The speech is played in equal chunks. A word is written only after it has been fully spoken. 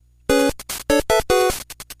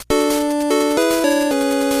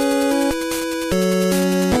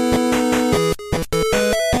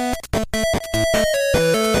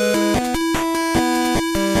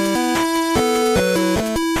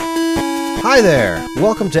Hi there!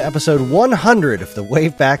 Welcome to episode 100 of the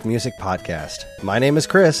Waveback Music Podcast. My name is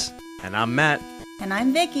Chris. And I'm Matt. And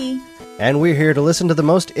I'm Vicky. And we're here to listen to the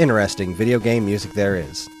most interesting video game music there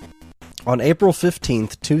is. On April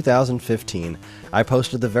 15th, 2015, I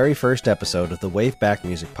posted the very first episode of the Waveback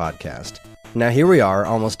Music Podcast. Now here we are,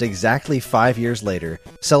 almost exactly 5 years later,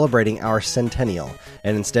 celebrating our centennial,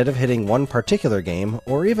 and instead of hitting one particular game,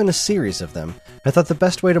 or even a series of them, I thought the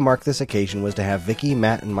best way to mark this occasion was to have Vicky,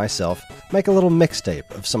 Matt, and myself make a little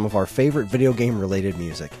mixtape of some of our favorite video game-related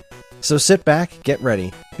music. So sit back, get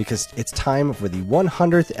ready, because it's time for the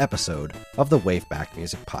 100th episode of the Waveback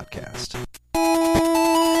Music Podcast.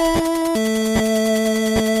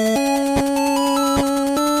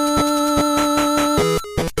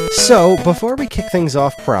 So, before we kick things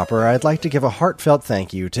off proper, I'd like to give a heartfelt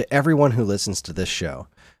thank you to everyone who listens to this show.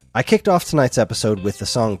 I kicked off tonight's episode with the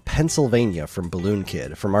song Pennsylvania from Balloon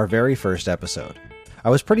Kid from our very first episode. I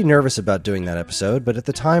was pretty nervous about doing that episode, but at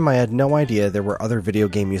the time I had no idea there were other video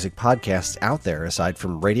game music podcasts out there aside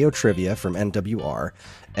from Radio Trivia from NWR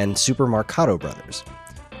and Super Marcato Brothers.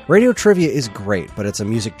 Radio Trivia is great, but it's a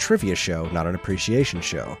music trivia show, not an appreciation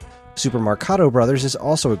show. Super Marcato Brothers is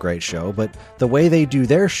also a great show, but the way they do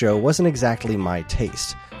their show wasn't exactly my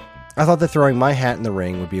taste. I thought that throwing my hat in the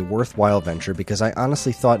ring would be a worthwhile venture because I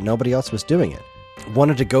honestly thought nobody else was doing it.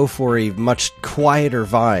 Wanted to go for a much quieter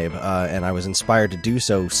vibe, and I was inspired to do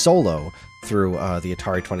so solo through the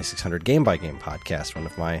Atari 2600 Game by Game podcast, one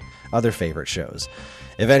of my other favorite shows.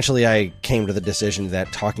 Eventually, I came to the decision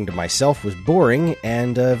that talking to myself was boring,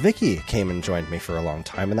 and Vicky came and joined me for a long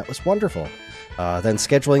time, and that was wonderful. Then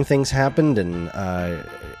scheduling things happened, and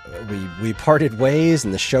we parted ways,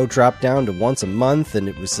 and the show dropped down to once a month, and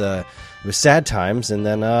it was sad times. And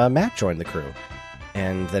then Matt joined the crew,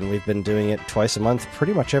 and then we've been doing it twice a month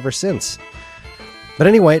pretty much ever since. But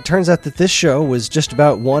anyway, it turns out that this show was just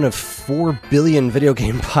about one of 4 billion video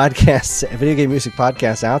game music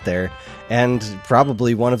podcasts out there, and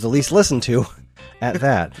probably one of the least listened to. At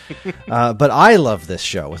that. But I love this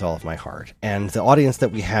show with all of my heart, and the audience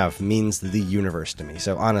that we have means the universe to me.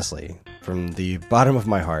 So honestly, from the bottom of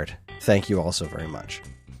my heart, thank you all so very much.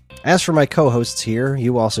 As for my co-hosts here,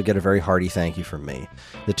 you also get a very hearty thank you from me.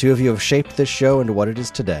 The two of you have shaped this show into what it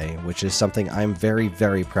is today, which is something I'm very,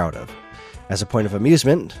 very proud of. As a point of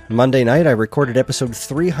amusement, Monday night I recorded episode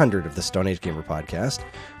 300 of the Stone Age Gamer podcast.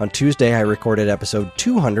 On Tuesday I recorded episode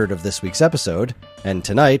 200 of this week's episode. And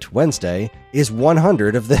tonight, Wednesday, is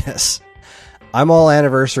 100 of this. I'm all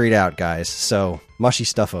anniversaried out, guys, so mushy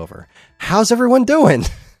stuff over. How's everyone doing?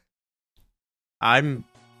 I'm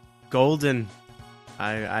golden.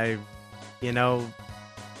 I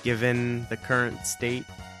given the current state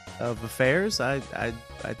of affairs, I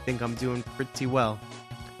think I'm doing pretty well.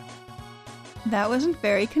 That wasn't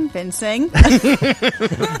very convincing.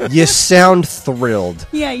 You sound thrilled.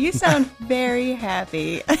 Yeah, you sound very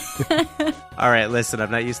happy. All right, listen,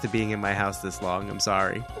 I'm not used to being in my house this long. I'm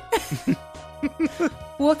sorry.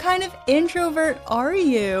 What kind of introvert are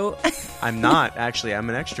you? I'm not, actually. I'm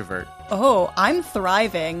an extrovert. Oh, I'm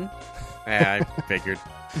thriving. Yeah, I figured.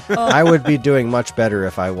 I would be doing much better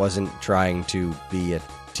if I wasn't trying to be a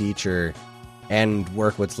teacher and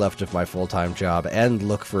work what's left of my full-time job, and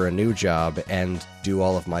look for a new job, and do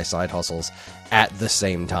all of my side hustles at the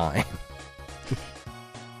same time.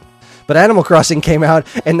 But Animal Crossing came out,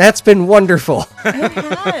 and that's been wonderful. It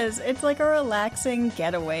has. It's like a relaxing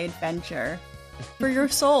getaway adventure for your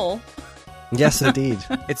soul. Yes, indeed.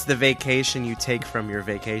 It's the vacation you take from your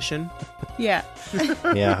vacation. Yeah.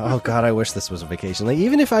 Yeah, oh god, I wish this was a vacation. Like,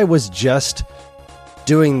 even if I was just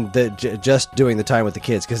doing the time with the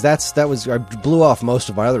kids, because I blew off most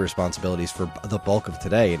of my other responsibilities for the bulk of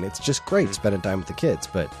today, and it's just great spending time with the kids.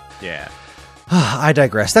 But yeah, I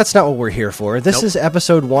digress. That's not what we're here for. This Nope. is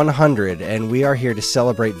episode 100, and we are here to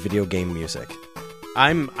celebrate video game music.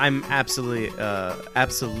 I'm absolutely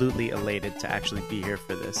elated to actually be here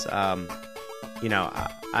for this. I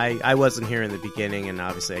wasn't here in the beginning, and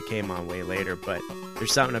obviously I came on way later, but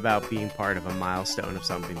there's something about being part of a milestone of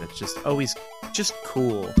something that's just always just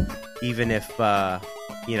cool, even if, I'm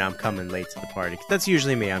coming late to the party. 'Cause that's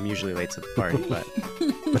usually me. I'm usually late to the party, but...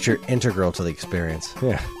 But you're integral to the experience.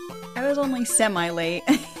 Yeah. I was only semi-late.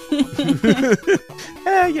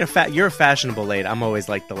 You're a fashionable late. I'm always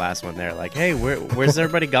like the last one there. Like, hey, where's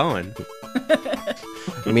everybody going?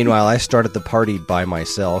 Meanwhile, I started the party by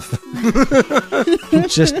myself.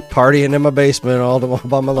 Just partying in my basement all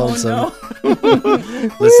by my lonesome.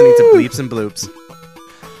 Oh, Listening to bleeps and bloops.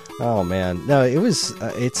 Oh man, no,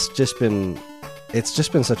 it's just been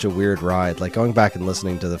such a weird ride. Like, going back and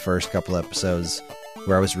listening to the first couple episodes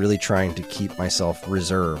where I was really trying to keep myself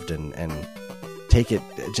reserved and take it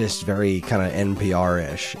just very kind of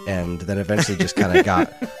NPR-ish, and then eventually just kind of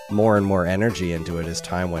got more and more energy into it as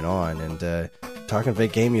time went on. And talking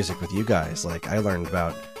big game music with you guys, like I learned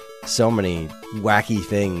about so many wacky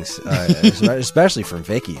things, especially from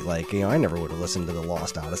Vicky. Like, I never would have listened to the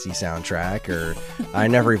Lost Odyssey soundtrack, or I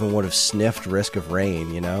never even would have sniffed Risk of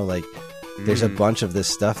Rain. Like there's a bunch of this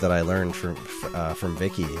stuff that I learned from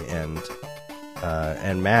Vicky and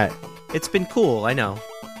Matt. It's been cool, I know.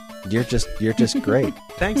 You're just great.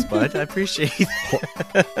 Thanks, bud. I appreciate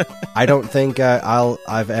it. I don't think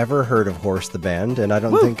I've ever heard of Horse the Band, and I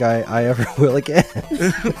don't think I ever will again.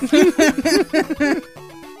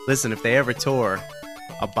 Listen, if they ever tour,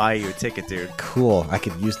 I'll buy you a ticket, dude. Cool. I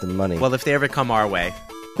could use the money. Well, if they ever come our way.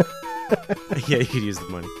 Yeah, you could use the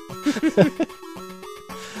money.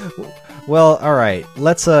 Well, all right.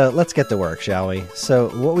 Let's get to work, shall we? So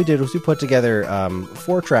what we did was we put together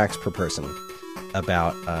 4 tracks per person. They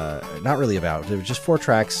were just 4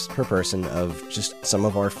 tracks per person of just some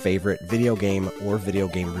of our favorite video game or video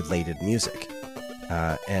game related music.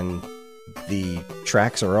 And the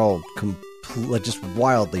tracks are all just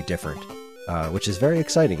wildly different, which is very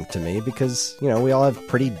exciting to me because, we all have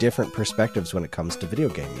pretty different perspectives when it comes to video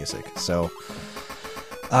game music. So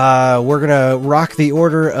we're going to rock the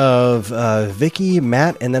order of Vicky,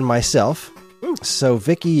 Matt, and then myself. Ooh. So,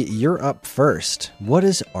 Vicky, you're up first. What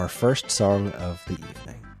is our first song of the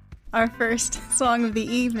evening? Our first song of the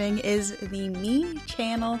evening is the Me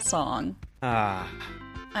Channel song. Ah.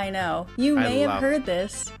 I know. You may have heard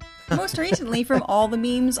this most recently from all the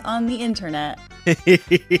memes on the internet.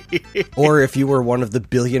 Or if you were one of the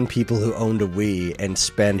billion people who owned a Wii and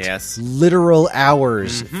spent Yes. literal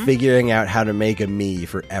hours figuring out how to make a Mii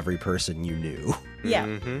for every person you knew. Yeah.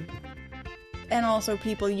 And also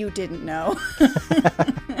people you didn't know.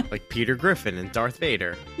 Like Peter Griffin and Darth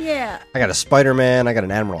Vader. Yeah. I got a Spider-Man, I got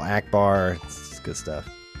an Admiral Akbar. It's good stuff.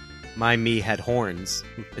 My Mii had horns.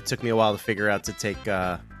 It took me a while to figure out to take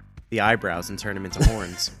the eyebrows and turn them into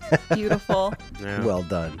horns. Beautiful. Yeah. Well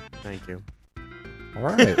done. Thank you. All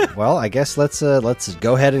right. Well, I guess let's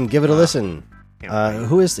go ahead and give it a listen.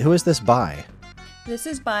 Who is this by? This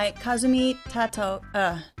is by Kazumi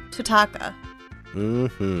Totaka.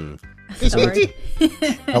 Mm-hmm. Sorry.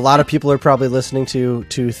 A lot of people are probably listening to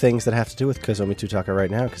things that have to do with Kazumi Totaka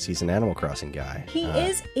right now because he's an Animal Crossing guy. He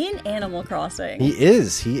is in Animal Crossing. He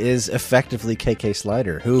is effectively KK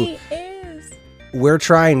Slider, who He is. we're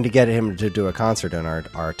trying to get him to do a concert in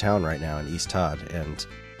our town right now in East Todd, and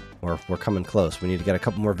we're coming close. We need to get a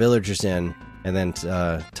couple more villagers in, and then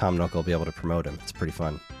Tom Nook will be able to promote him. It's pretty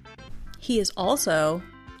fun. He is also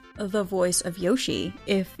the voice of Yoshi,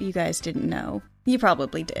 if you guys didn't know. You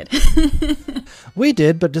probably did. We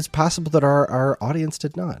did, but it's possible that our audience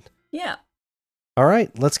did not. Yeah. All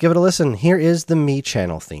right, let's give it a listen. Here is the Me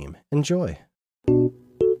Channel theme. Enjoy.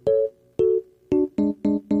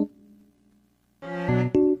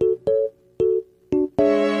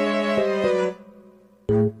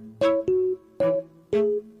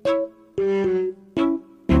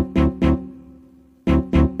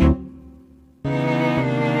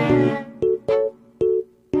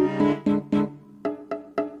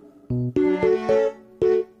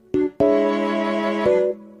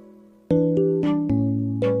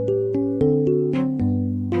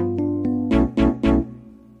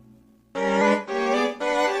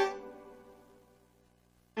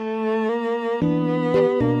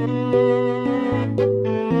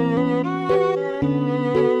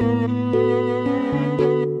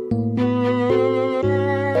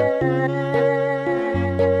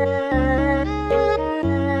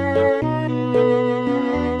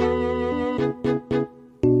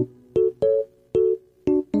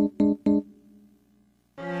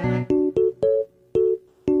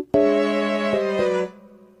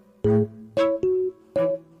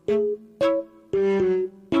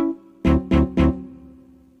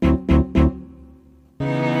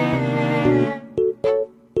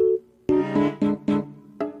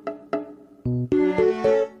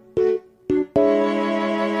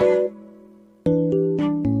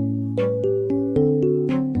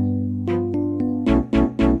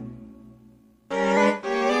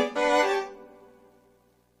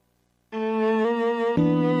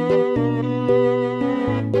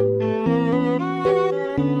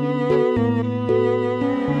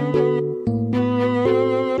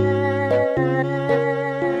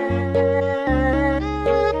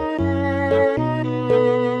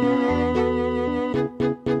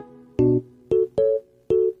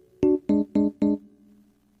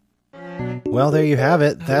 Well, there you have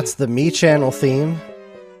it. That's the Me Channel theme.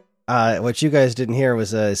 What you guys didn't hear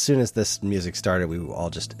was as soon as this music started, we all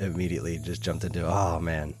just immediately just jumped into, oh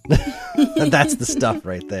man, that's the stuff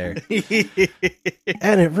right there.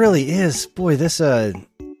 And it really is, boy, this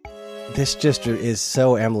just is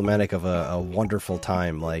so emblematic of a wonderful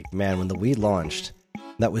time. Like, man, when the Wii launched,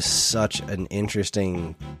 that was such an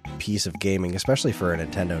interesting piece of gaming, especially for a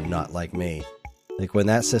Nintendo nut like me. Like, when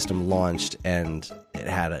that system launched and it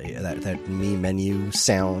had that Mii menu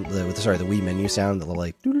sound, the Wii menu sound, the little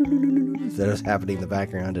like that was happening in the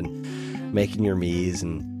background, and making your Miis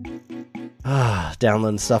and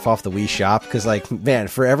downloading stuff off the Wii Shop, because, like, man,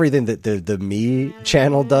 for everything that the Mii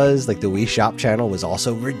channel does, like, the Wii Shop channel was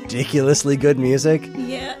also ridiculously good music.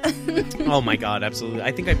 Yeah. Oh my god, absolutely.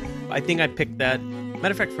 I think I picked that.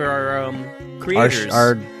 Matter of fact, for our creators,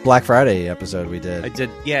 our Black Friday episode, we did. I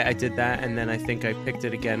did that, and then I think I picked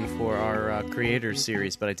it again for our creators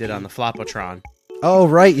series, but I did on the Flopotron. Oh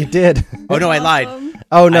right, you did. Oh no, I lied.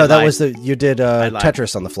 Oh no, that was you did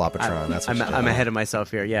Tetris on the Flopotron. That's what I'm ahead of myself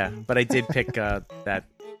here. Yeah, but I did pick that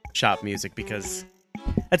shop music because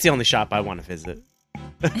that's the only shop I want to visit.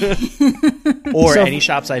 Or any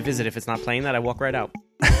shops I visit, if it's not playing that, I walk right out.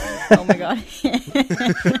 Oh my god.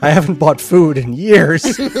 I haven't bought food in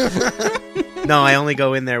years. No, I only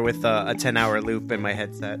go in there with a 10-hour loop in my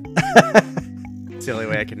headset. It's the only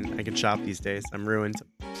way I can shop these days. I'm ruined.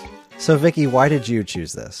 So Vicky, why did you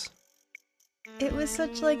choose this? It was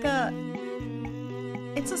such like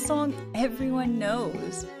it's a song everyone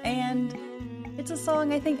knows, and it's a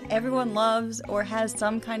song I think everyone loves or has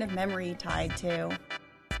some kind of memory tied to.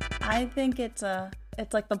 I think it's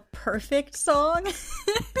like the perfect song.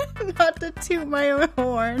 Not to toot my own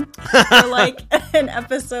horn. For like an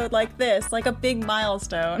episode like this, like a big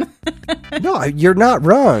milestone. No, you're not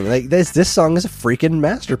wrong. Like this song is a freaking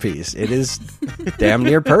masterpiece. It is damn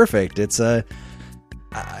near perfect. It's I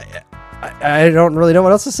don't really know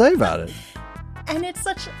what else to say about it. And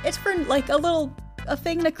it's for like a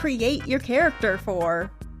thing to create your character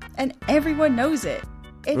for, and everyone knows it.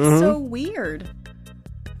 It's so weird.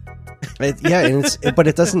 But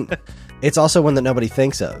it doesn't. It's also one that nobody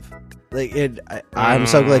thinks of. Like I'm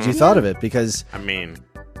so glad you thought of it, because I mean,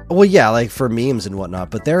 well, yeah, like for memes and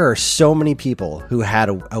whatnot. But there are so many people who had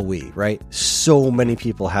a Wii, right? So many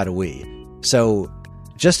people had a Wii. So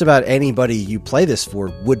just about anybody you play this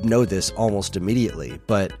for would know this almost immediately.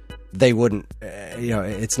 But they wouldn't.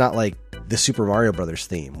 It's not like the Super Mario Brothers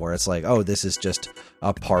theme, where it's like, oh, this is just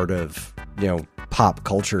a part of pop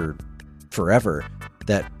culture forever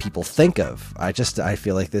that people think of. I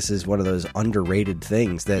feel like this is one of those underrated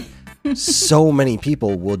things that so many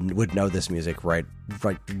people would know this music right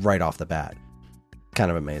off the bat. Kind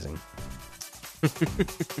of amazing.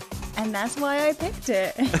 And that's why I picked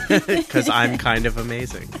it. Because I'm kind of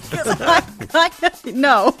amazing.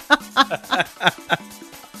 No.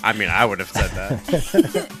 I mean, I would have said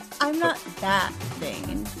that. I'm not that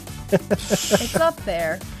vain. It's up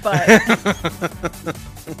there, but...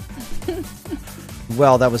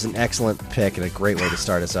 Well, that was an excellent pick and a great way to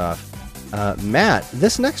start us off. Matt,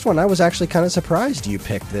 this next one, I was actually kind of surprised you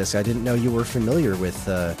picked this. I didn't know you were familiar with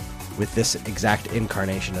this exact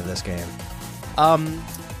incarnation of this game.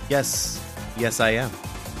 Yes, I am.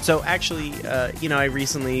 So actually, I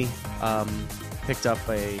recently picked up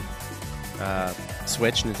a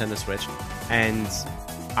Nintendo Switch, and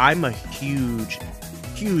I'm a huge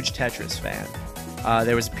Tetris fan.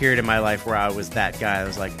 There was a period in my life where I was that guy. I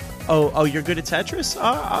was like, oh, you're good at Tetris?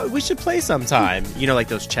 We should play sometime. Like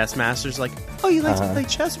those chess masters, like, oh, you like to play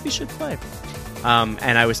chess? We should play.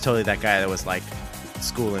 And I was totally that guy that was like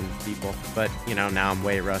schooling people. But, now I'm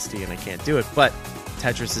way rusty and I can't do it. But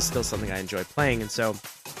Tetris is still something I enjoy playing. And so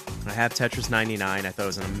I have Tetris 99. I thought it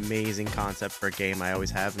was an amazing concept for a game. I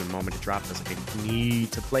always have. And the moment it dropped, I was like, I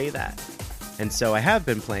need to play that. And so I have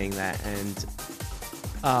been playing that. And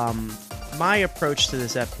my approach to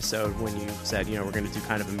this episode, when you said, we're going to do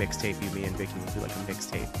kind of a mixtape, you, me, and Vicky will do like a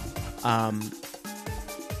mixtape.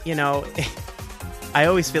 I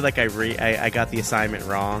always feel like I got the assignment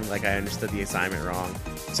wrong. Like I understood the assignment wrong.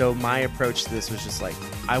 So my approach to this was just like,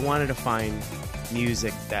 I wanted to find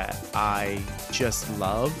music that I just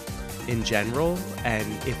love in general. And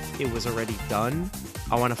if it was already done,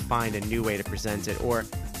 I want to find a new way to present it. Or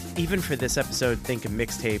even for this episode, think of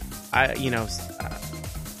mixtape.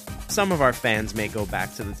 Some of our fans may go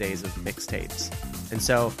back to the days of mixtapes. And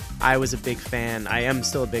so I was a big fan. I am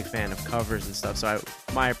still a big fan of covers and stuff. So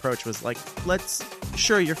my approach was like,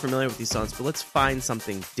 sure, you're familiar with these songs, but let's find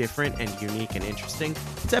something different and unique and interesting.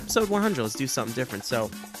 It's episode 100. Let's do something different. So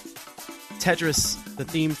Tetris, the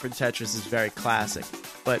theme for Tetris is very classic.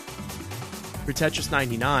 But for Tetris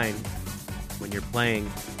 99, when you're playing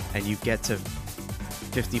and you get to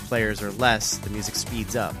 50 players or less, the music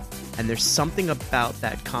speeds up. And there's something about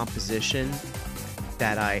that composition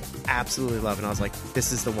that I absolutely love. And I was like,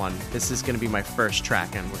 this is the one. This is going to be my first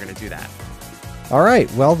track, and we're going to do that. All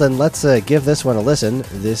right. Well, then let's give this one a listen.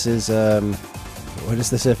 This is, what is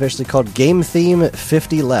this officially called? Game Theme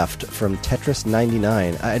 50 Left from Tetris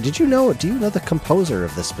 99. Do you know the composer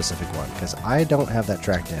of this specific one? Because I don't have that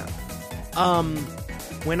track down.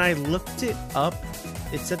 When I looked it up,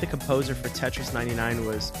 it said the composer for Tetris 99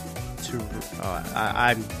 was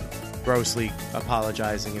I'm grossly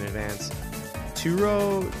apologizing in advance.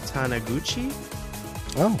 Turo Taniguchi?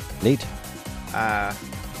 Oh, neat.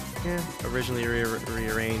 Originally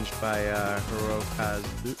rearranged by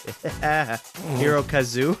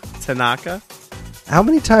Hirokazu Tanaka. How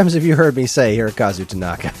many times have you heard me say Hirokazu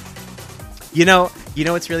Tanaka? You know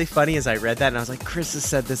what's really funny is I read that and I was like, Chris has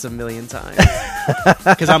said this a million times.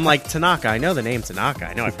 Because I'm like, Tanaka, I know the name Tanaka.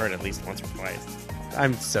 I know I've heard it at least once or twice.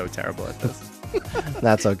 I'm so terrible at this.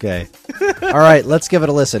 That's okay. All right, let's give it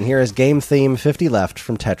a listen. Here is Game Theme 50 Left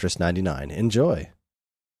from Tetris 99. Enjoy.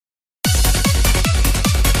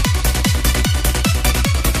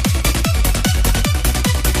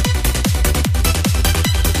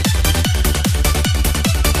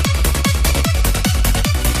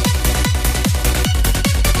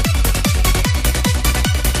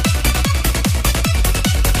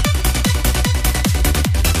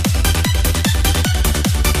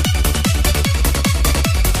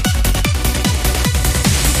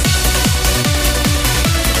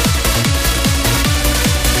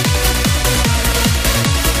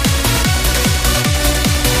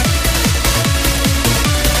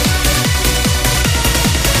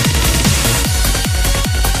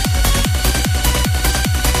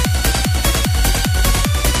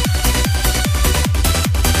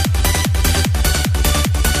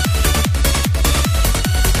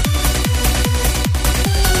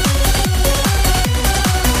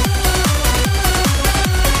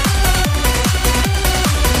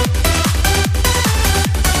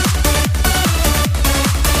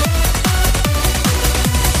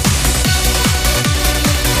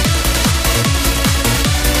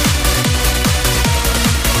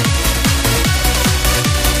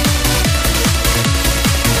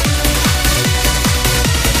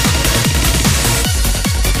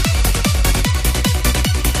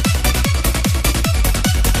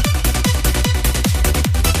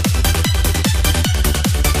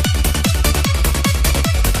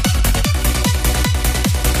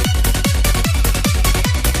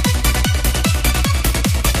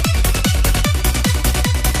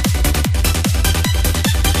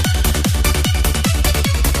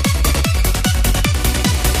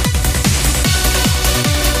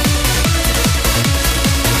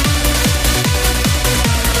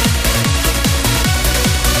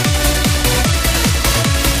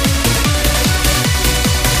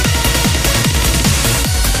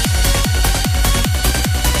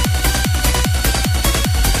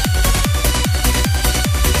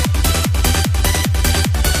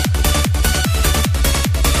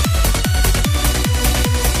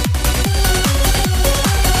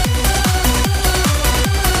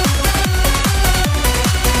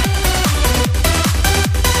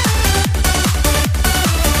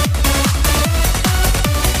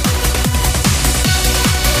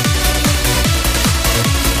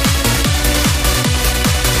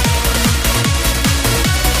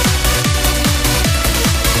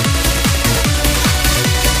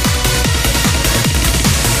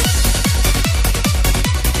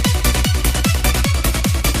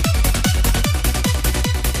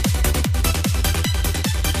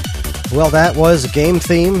 Well, that was Game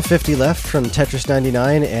Theme 50 Left from Tetris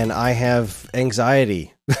 99, and I have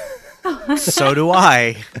anxiety. So do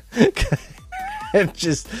I.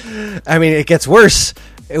 It gets worse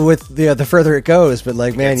with the further it goes, but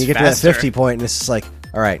like, man, you get faster. to that 50 point and it's just like,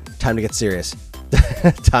 all right, time to get serious.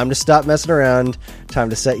 Time to stop messing around.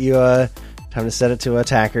 Time to set it to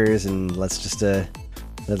attackers, and let's just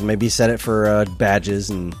maybe set it for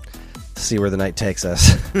badges and see where the night takes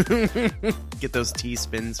us. Get those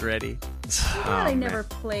T-spins ready. I never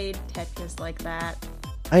played Tetris like that.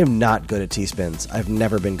 I am not good at T-spins. I've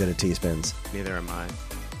never been good at T-spins. Neither am I.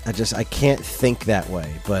 I can't think that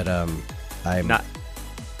way, but I'm not.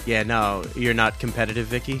 Yeah, no, you're not competitive,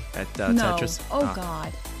 Vicky, at no. Tetris. Oh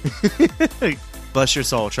God. Bless your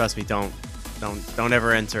soul. Trust me. Don't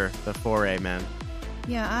ever enter the foray, man.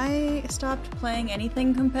 Yeah, I stopped playing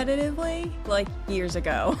anything competitively like years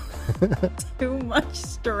ago. Too much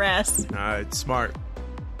stress. It's smart.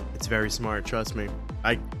 It's very smart. Trust me.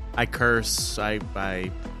 I curse. I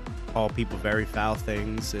all people very foul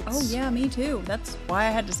things. It's... Oh yeah, me too. That's why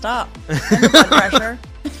I had to stop. And the blood pressure.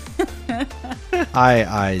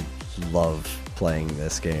 I love playing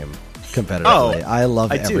this game competitively. I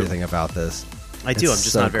love everything about this. I do. I'm It's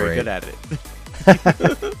just so not very great. good at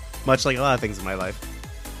it. Much like a lot of things in my life.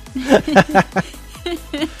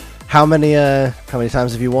 How many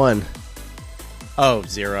times have you won? Oh,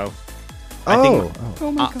 0. Oh,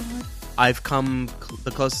 Oh my god. I've come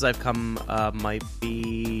the closest I've come might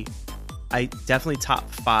be I definitely top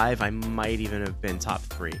 5. I might even have been top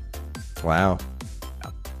 3. wow.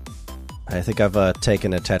 Yeah. I think I've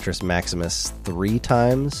taken a Tetris Maximus 3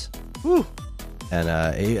 times. Woo. And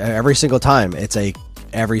every single time it's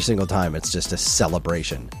just a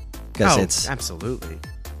celebration because it's absolutely.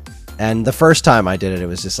 And the first time I did it, it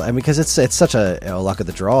was just because it's such a luck of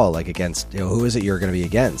the draw, like against who is it you're going to be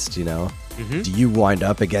against? Mm-hmm. Do you wind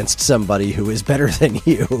up against somebody who is better than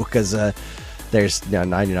you? Because there's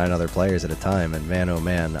 99 other players at a time, and man, oh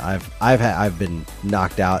man, I've been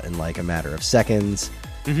knocked out in like a matter of seconds.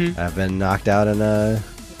 Mm-hmm. I've been knocked out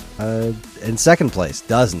in second place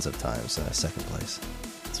dozens of times. Second place,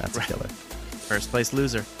 that's a killer. First place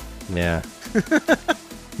loser. Yeah.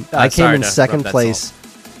 I came sorry in to second rub that place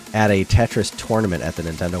at a Tetris tournament at the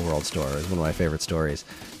Nintendo World Store. It was one of my favorite stories.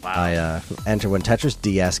 Wow. I entered when Tetris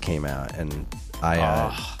DS came out, and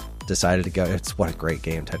I decided to go. It's what a great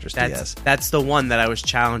game, Tetris DS. That's the one that I was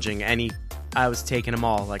challenging. I was taking them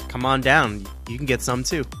all. Like, come on down. You can get some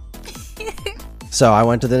too. So I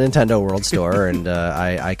went to the Nintendo World Store and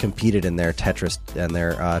I competed in their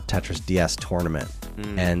Tetris DS tournament,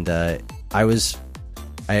 and I was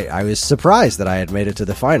surprised that I had made it to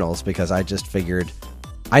the finals because I just figured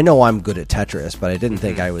I know I'm good at Tetris, but I didn't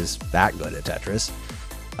think I was that good at Tetris.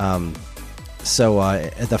 So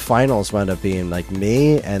the finals wound up being like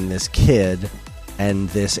me and this kid and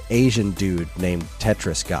this Asian dude named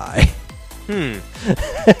Tetris Guy. And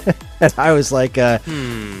I was like,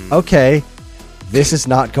 okay, this is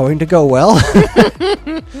not going to go well.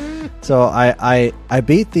 So I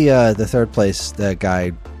beat the third place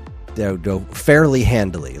guy fairly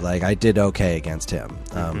handily. Like I did okay against him.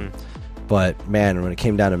 But man, when it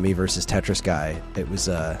came down to me versus Tetris Guy, it was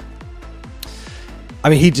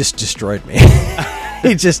he just destroyed me.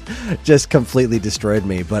 He just completely destroyed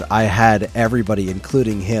me. But I had everybody,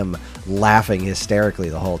 including him, laughing hysterically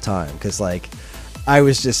the whole time because I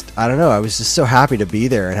was just so happy to be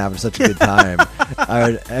there and having such a good time.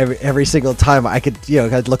 I would every single time I could,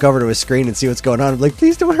 I'd look over to his screen and see what's going on. I'm like,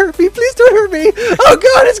 please don't hurt me, please don't hurt me. Oh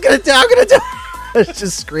God, it's gonna die. I'm gonna die. I was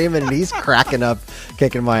just screaming, and he's cracking up,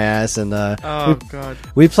 kicking my ass. And God,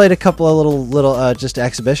 we played a couple of little just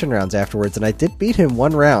exhibition rounds afterwards, and I did beat him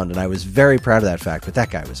one round, and I was very proud of that fact. But that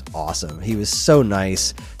guy was awesome. He was so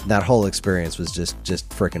nice. And that whole experience was just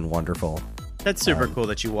freaking wonderful. that's super cool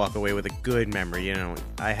that you walk away with a good memory.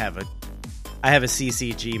 I have a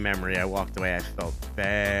CCG memory. I walked away. I felt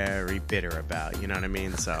very bitter about. You know what I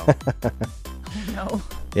mean? So. Oh no.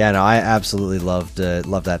 Yeah, no, I absolutely loved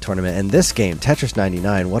that tournament. And this game, Tetris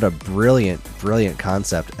 99, what a brilliant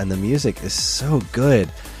concept. And the music is so good.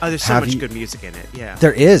 Oh, there's so much good music in it. Yeah.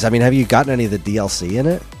 There is. I mean, have you gotten any of the DLC in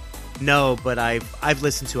it? No, but I've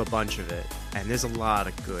listened to a bunch of it, and there's a lot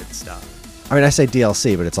of good stuff. I mean, I say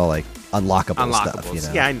DLC, but it's all like unlockable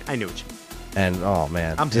stuff, Yeah, I knew what you mean. And oh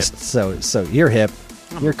man, I'm just hip. so you're hip.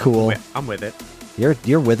 You're cool. I'm with it.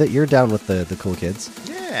 You're with it. You're down with the cool kids.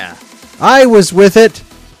 Yeah. I was with it.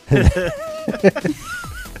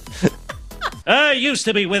 I used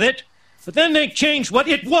to be with it, but then they changed what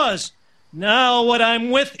it was. Now what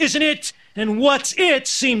I'm with isn't it, and what's it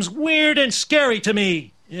seems weird and scary to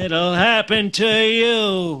me. It'll happen to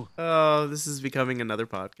you. Oh, this is becoming another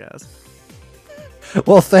podcast.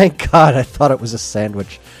 Well, thank God. I thought it was a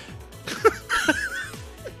sandwich.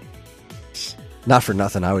 Not for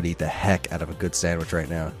nothing, I would eat the heck out of a good sandwich right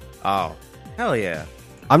now. Oh, hell yeah.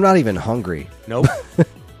 I'm not even hungry. Nope.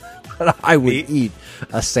 But I would eat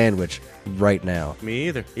a sandwich right now. Me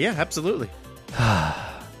either. Yeah, absolutely.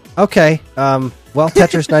 Okay. Well,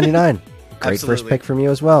 Tetris 99. Great Absolutely. first pick from you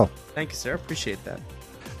as well. Thank you, sir. Appreciate that.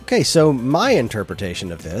 Okay, so my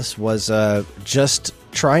interpretation of this was just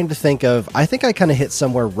trying to think of... I think I kind of hit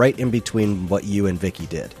somewhere right in between what you and Vicky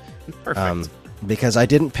did. Perfect. Because I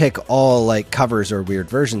didn't pick all like covers or weird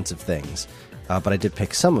versions of things, but I did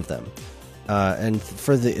pick some of them. And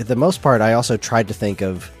for the most part, I also tried to think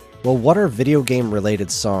of, well, what are video game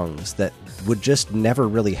related songs that would just never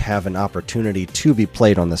really have an opportunity to be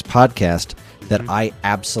played on this podcast that I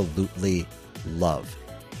absolutely love.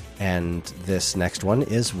 And this next one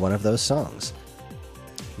is one of those songs.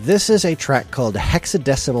 This is a track called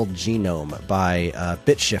Hexadecimal Genome by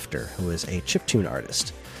BitShifter, who is a chiptune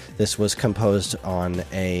artist. This was composed on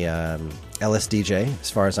a LSDJ,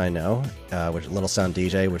 as far as I know, which Little Sound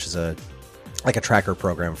DJ, which is like a tracker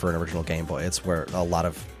program for an original Game Boy. It's where a lot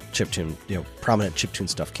of chiptune, prominent chiptune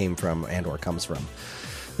stuff came from and/or comes from.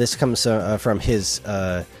 This comes from his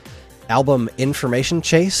album Information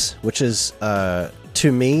Chase, which is,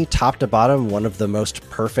 to me, top to bottom, one of the most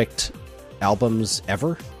perfect albums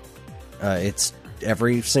ever. It's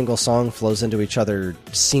every single song flows into each other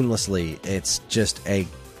seamlessly. It's just a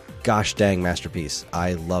gosh dang masterpiece.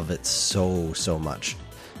 I love it so much.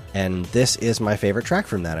 And this is my favorite track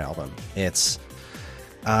from that album. It's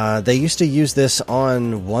they used to use this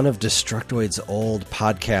on one of Destructoid's old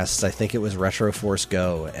podcasts. I think it was Retro Force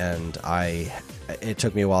Go, and it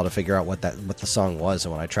took me a while to figure out what the song was,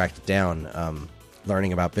 and when I tracked it down,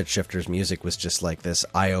 learning about BitShifter's music was just like this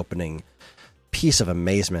eye-opening piece of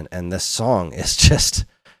amazement, and this song is just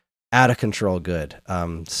out of control good.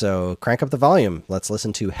 So crank up the volume. Let's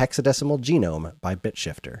listen to Hexadecimal Genome by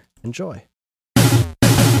BitShifter. Enjoy.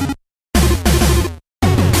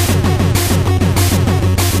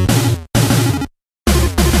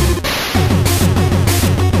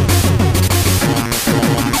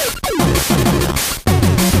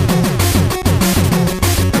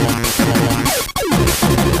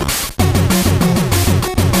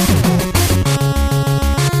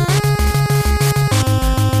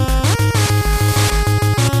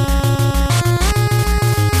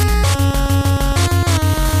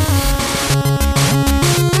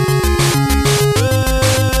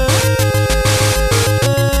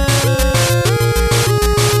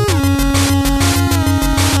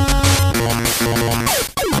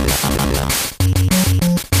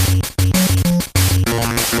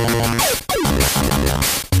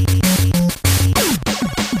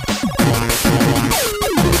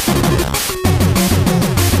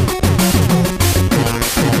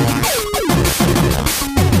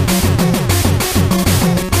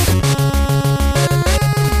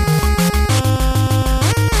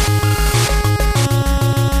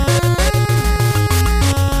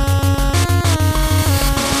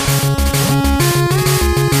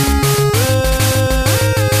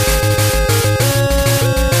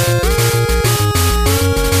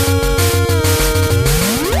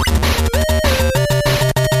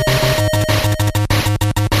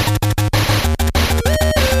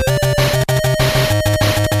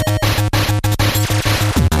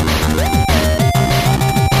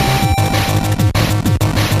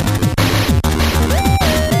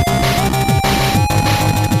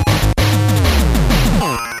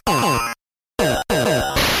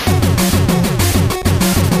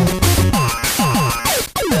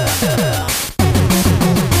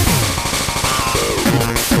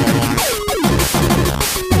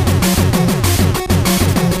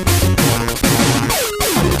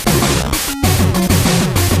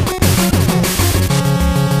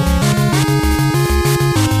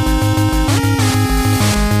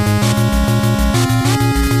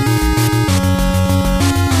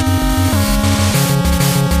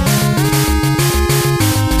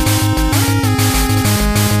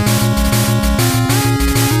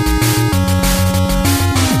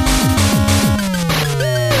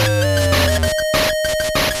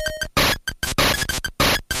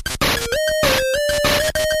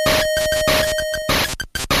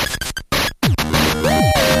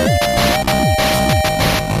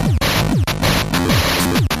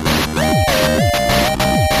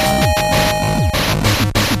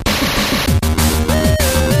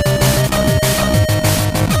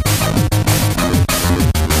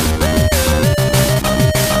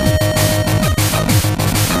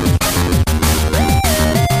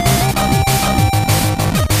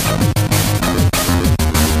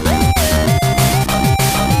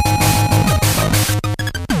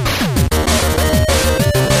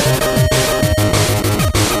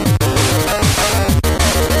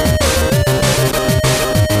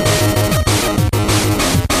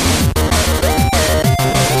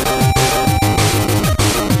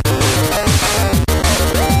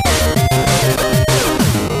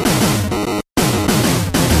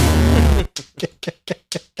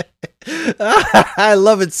 I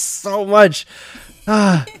love it so much.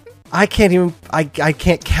 I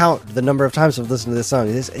can't count the number of times I've listened to this song.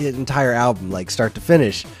 This entire album, like start to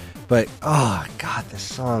finish. But oh god, this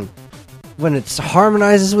song, when it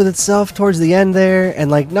harmonizes with itself towards the end there, and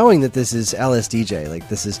like knowing that this is LSDJ, like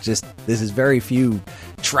this is very few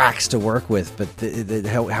tracks to work with, but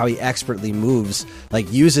how he expertly moves,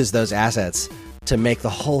 like uses those assets to make the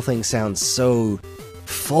whole thing sound so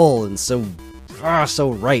full and so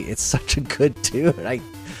right. It's such a good tune.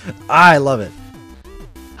 I love it.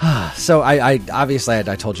 So I obviously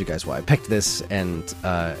I told you guys why I picked this, and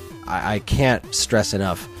I can't stress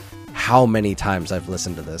enough how many times I've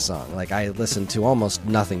listened to this song. Like, I listen to almost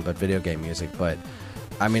nothing but video game music, but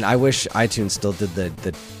I mean, I wish iTunes still did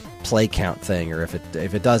the play count thing, or if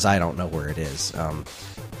it does, I don't know where it is.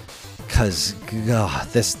 Because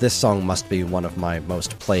this song must be one of my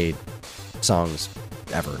most played songs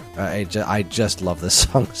ever. I just love this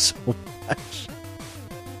song so much.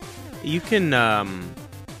 You can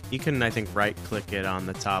I think right click it on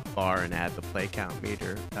the top bar and add the play count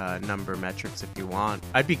meter number metrics if you want.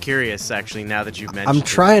 I'd be curious actually now that you've mentioned I'm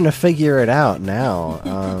trying to figure it out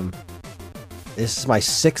now. This is my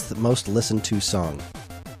 6th most listened to song.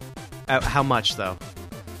 How much though?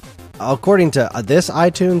 According to this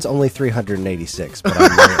iTunes, only 386, but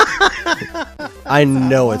I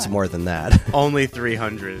know it's more than that. Only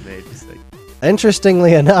 386.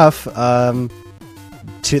 Interestingly enough, two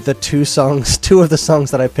of the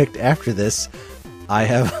songs that I picked after this, I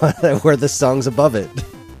have were the songs above it.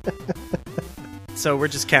 So we're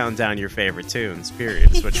just counting down your favorite tunes,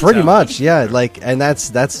 period. Is what you're Pretty telling much, me. yeah. Like, and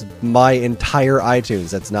that's my entire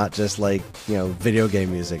iTunes. That's not just like, video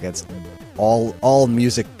game music. It's all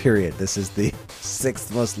music. Period. This is the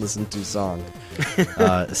 6th most listened to song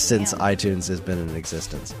since iTunes has been in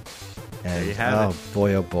existence. And there you have it.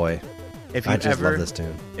 Boy, oh boy. I just love this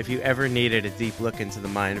tune. If you ever needed a deep look into the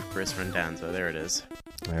mind of Chris Rendanzo, there it is.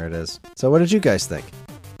 There it is. So what did you guys think?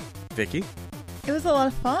 Vicky? It was a lot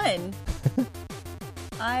of fun.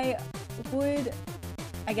 I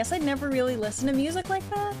guess I'd never really listen to music like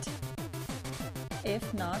that.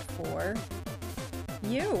 If not for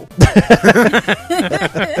you.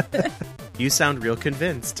 You sound real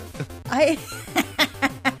convinced.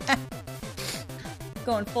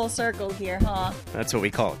 Going full circle here, huh? That's what we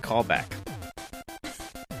call a callback.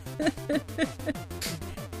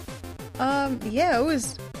 Yeah, it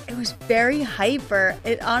was very hyper.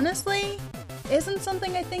 It honestly isn't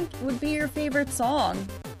something I think would be your favorite song.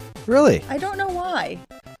 Really? I don't know why.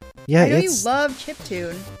 Yeah, I know you love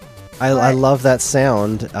chiptune. I love that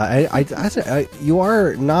sound. You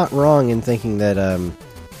are not wrong in thinking that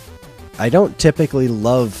I don't typically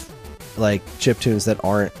love like chiptunes that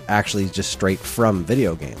aren't actually just straight from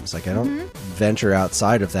video games. Like, I don't venture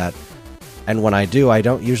outside of that. And when I do, I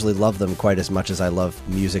don't usually love them quite as much as I love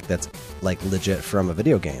music that's like legit from a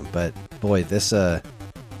video game. But boy, this album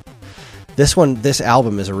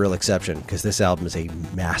is a real exception, because this album is a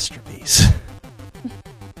masterpiece.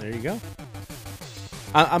 There you go.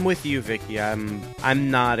 I'm with you, Vicky.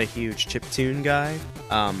 I'm not a huge chiptune guy,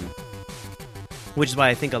 which is why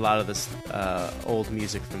I think a lot of this old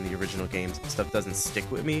music from the original games and stuff doesn't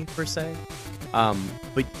stick with me per se.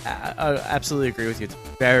 But I absolutely agree with you. It's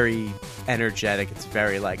very energetic. It's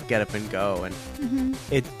very like get up and go, and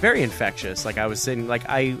it's very infectious. Like, I was saying, like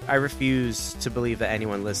I refuse to believe that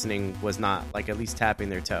anyone listening was not like at least tapping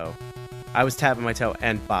their toe. I was tapping my toe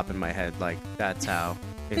and bopping my head. Like, that's how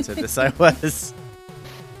into this I was.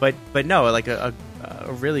 But no, like a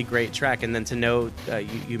really great track. And then to know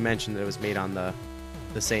you mentioned that it was made on the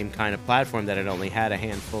same kind of platform, that it only had a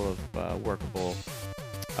handful of workable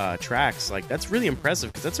tracks. Like, that's really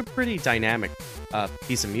impressive, because that's a pretty dynamic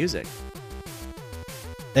piece of music.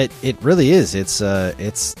 It really is. It's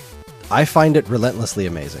I find it relentlessly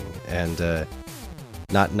amazing, and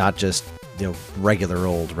not just regular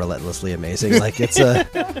old relentlessly amazing. Like, it's a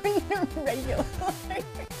Regular.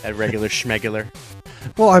 A regular schmegular.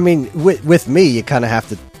 Well, I mean, with me, you kind of have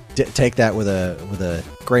to take that with a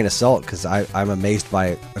grain of salt, because I'm amazed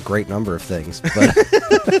by a great number of things. But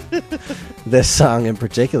this song in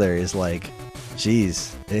particular is like,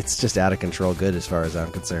 geez, it's just out of control good as far as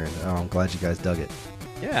I'm concerned. Oh, I'm glad you guys dug it.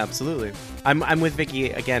 Yeah, absolutely. I'm with Vicky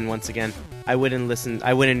again. Once again, I wouldn't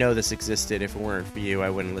know this existed if it weren't for you. I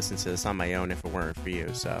wouldn't listen to this on my own if it weren't for you.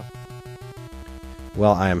 So,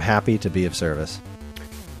 well, I am happy to be of service.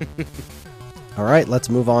 All right, let's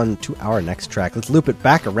move on to our next track. Let's loop it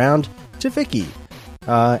back around to Vicky.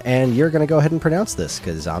 And you're going to go ahead and pronounce this,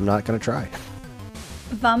 because I'm not going to try.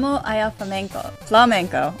 Vamos allá flamenco.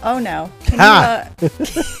 Flamenco. Oh no. Can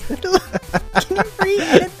you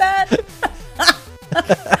re-edit that?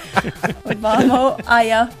 Vamos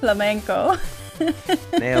allá flamenco.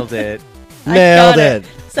 nailed it. Nailed it.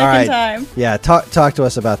 Second All right. time. Yeah, talk to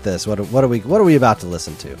us about this. What are we about to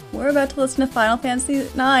listen to? We're about to listen to Final Fantasy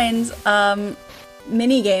IX's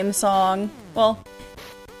minigame song. Well,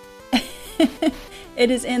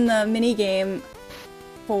 it is in the minigame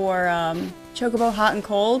for Chocobo Hot and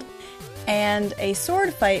Cold, and a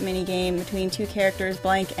sword fight minigame between two characters,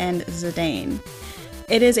 Blank and Zidane.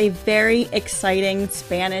 It is a very exciting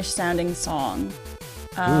Spanish-sounding song.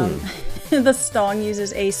 the song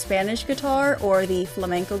uses a Spanish guitar or the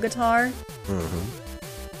flamenco guitar.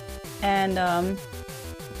 And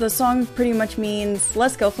the song pretty much means,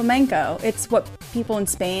 let's go flamenco. It's what people in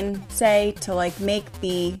Spain say to, like, make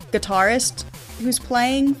the guitarist who's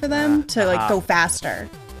playing for them to, like, go faster.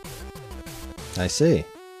 I see.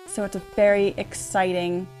 So it's a very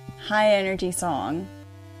exciting, high-energy song.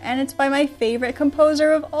 And it's by my favorite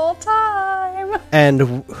composer of all time.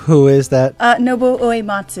 And who is that? Nobuo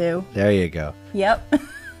Uematsu. There you go. Yep.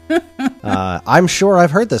 I'm sure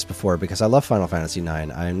I've heard this before because I love Final Fantasy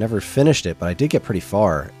IX. I never finished it, but I did get pretty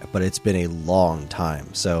far. But it's been a long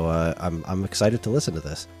time, so I'm excited to listen to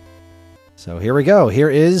this. So here we go. Here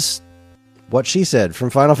is What She Said from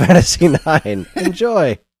Final Fantasy IX.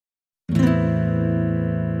 Enjoy.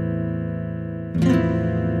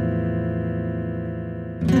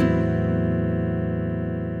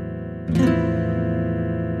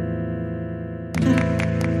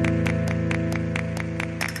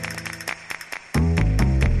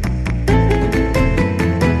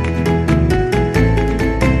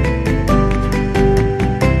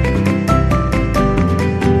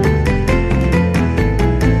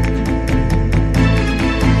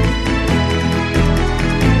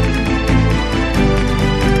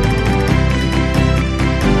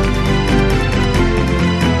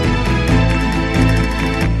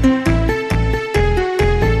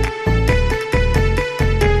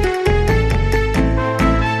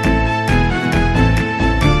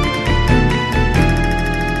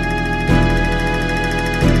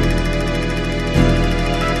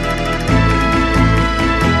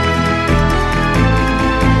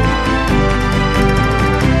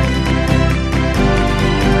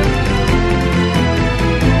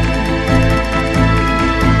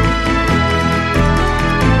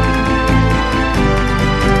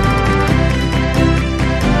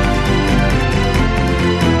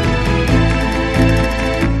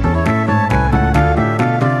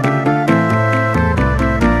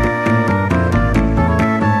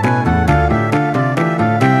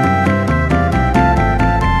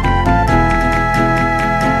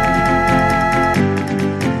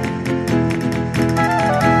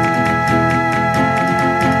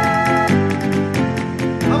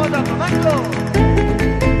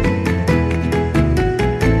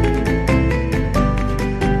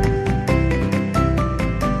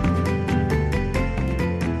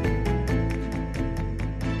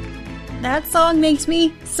 That song makes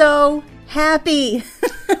me so happy.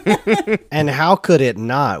 And how could it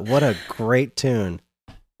not? What a great tune.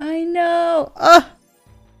 I know.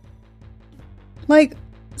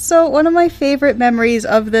 So one of my favorite memories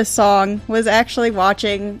of this song was actually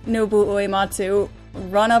watching Nobuo Uematsu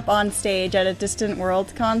run up on stage at a Distant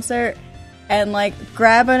World concert and, like,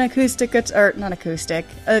 grab an acoustic guitar, or not acoustic,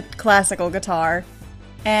 a classical guitar,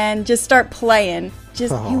 and just start playing. He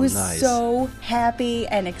was nice. so happy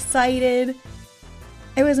and excited.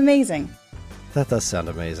 It was amazing. That does sound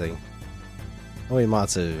amazing.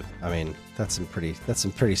 Uematsu, I mean, that's some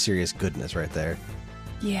pretty serious goodness right there.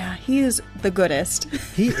 Yeah, he is the goodest.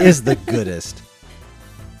 He is the goodest.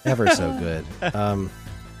 Ever so good. I'm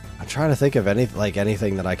trying to think of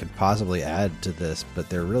anything that I could possibly add to this, but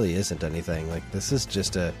there really isn't anything. Like, this is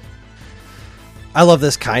just I love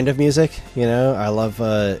this kind of music, you know? I love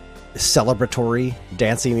celebratory,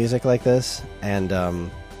 dancey music like this, and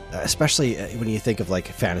especially when you think of, like,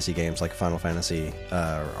 fantasy games like Final Fantasy,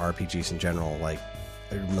 or RPGs in general, like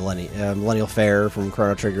Millennial Fair from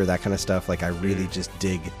Chrono Trigger, that kind of stuff. Like, I really just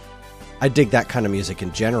dig that kind of music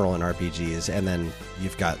in general in RPGs, and then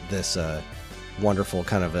you've got this wonderful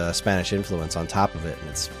kind of Spanish influence on top of it, and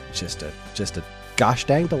it's just a gosh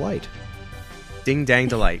dang delight. Ding dang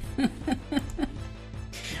delight.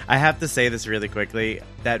 I have to say this really quickly.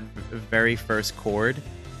 That very first chord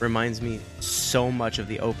reminds me so much of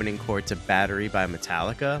the opening chord to Battery by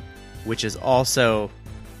Metallica, which is also,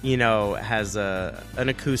 you know, has an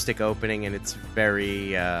acoustic opening, and it's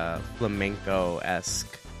very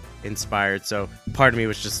flamenco-esque inspired. So part of me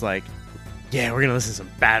was just like, yeah, we're gonna listen to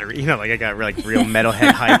some Battery. You know, like, I got real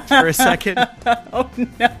metalhead hyped for a second. Oh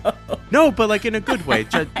no. No, but like in a good way.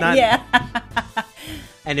 Just not. Yeah.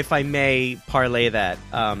 And if I may parlay that,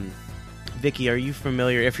 Vicky, are you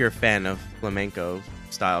familiar, if you're a fan of flamenco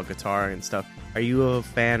style guitar and stuff, are you a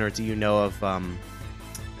fan, or do you know of,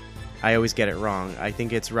 I always get it wrong, I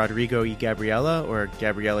think it's Rodrigo y Gabriela, or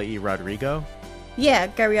Gabriela y Rodrigo? Yeah,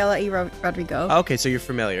 Gabriela y Rodrigo. Okay, so you're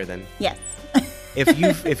familiar then. Yes.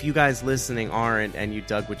 If you guys listening aren't, and you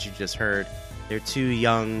dug what you just heard, they're two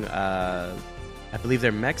young, I believe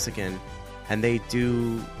they're Mexican, and they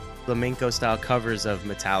do flamenco style covers of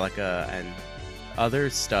Metallica and other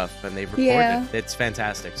stuff, and they've recorded. Yeah. It's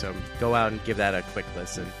fantastic. So go out and give that a quick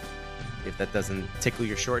listen if that doesn't tickle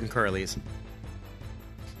your short and curlies.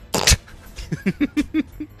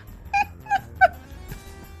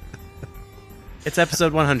 It's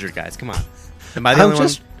episode 100, guys. Come on. Am I the only one?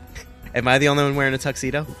 Am I the only one wearing a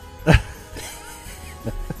tuxedo?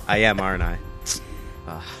 I am, aren't I?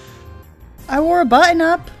 I wore a button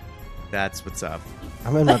up. That's what's up.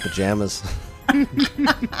 I'm in my pajamas. You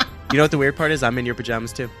know what the weird part is? I'm in your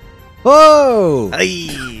pajamas too. Whoa!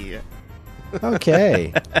 Aye.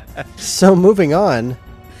 Okay. So moving on,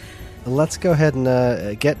 let's go ahead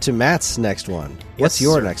and get to Matt's next one. What's Yes,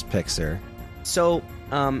 your sir. next pick, sir? So,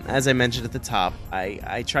 as I mentioned at the top,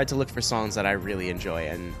 I tried to look for songs that I really enjoy,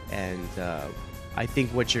 and I think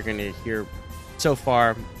what you're going to hear so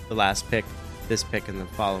far, the last pick, this pick, and the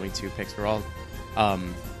following two picks are all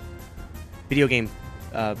video game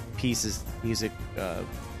pieces,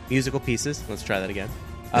 musical pieces. Let's try that again.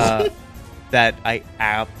 That I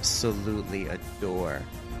absolutely adore,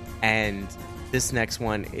 and this next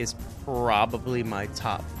one is probably my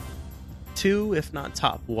top 2, if not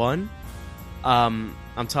top 1.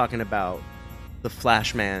 I'm talking about the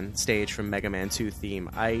Flashman stage from Mega Man 2 theme.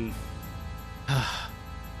 I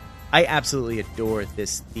absolutely adore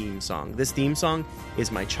this theme song. This theme song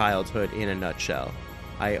is my childhood in a nutshell.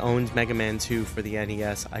 I owned Mega Man 2 for the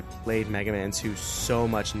NES. I played Mega Man 2 so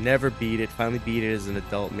much. Never beat it. Finally beat it as an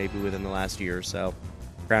adult, maybe within the last year or so.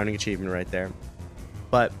 Crowning achievement right there.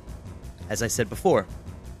 But, as I said before,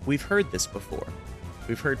 we've heard this before.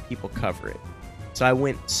 We've heard people cover it. So I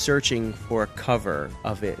went searching for a cover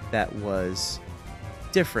of it that was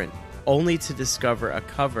different, only to discover a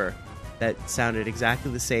cover that sounded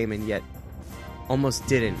exactly the same and yet almost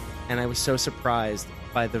didn't. And I was so surprised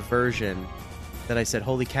by the version that I said,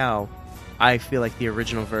 holy cow, I feel like the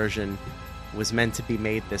original version was meant to be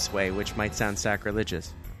made this way, which might sound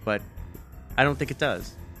sacrilegious, but I don't think it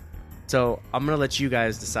does. So I'm going to let you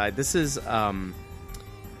guys decide. This is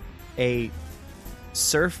a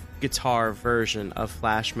surf guitar version of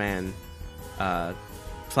Flashman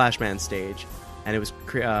stage, and it was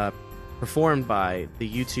performed by the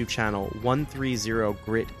YouTube channel 130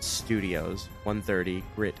 Grit Studios. 130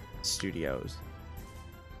 Grit Studios.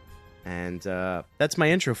 And that's my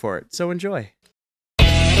intro for it, so enjoy.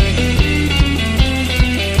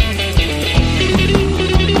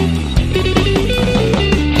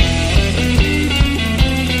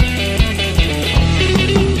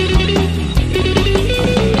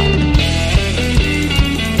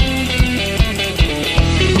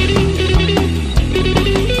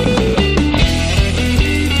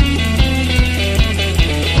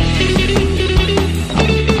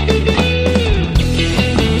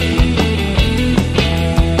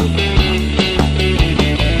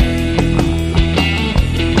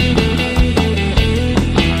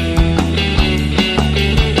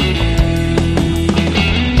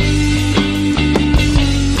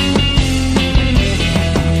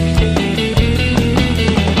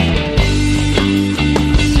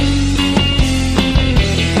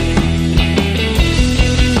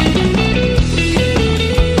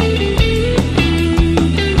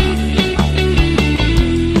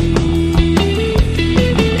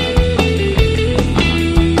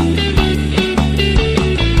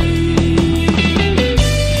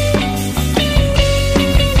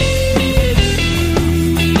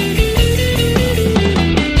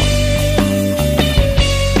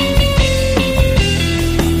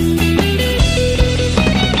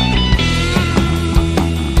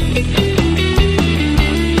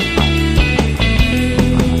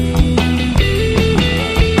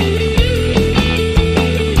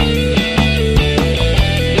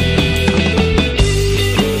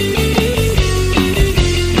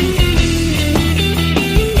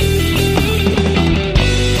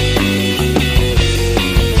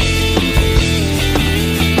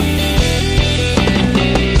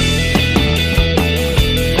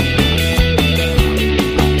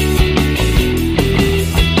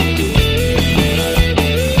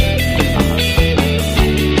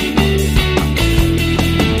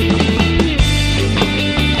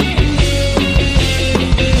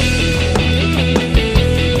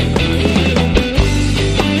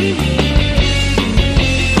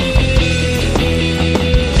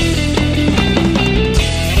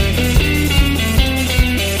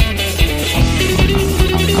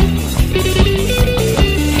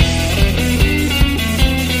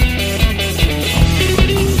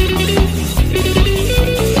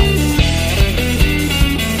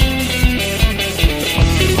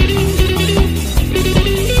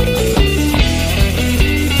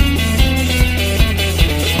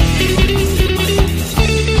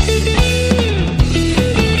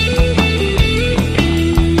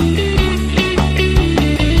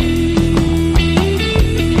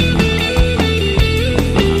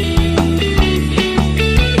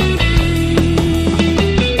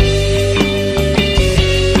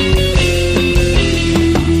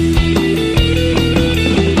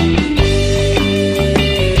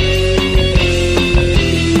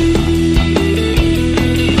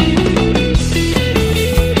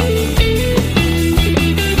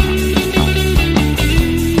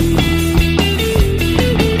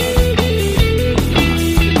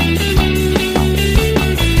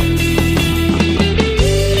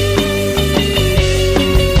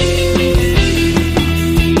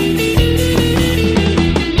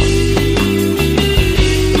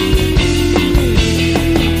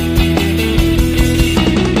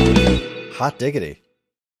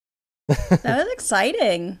 That was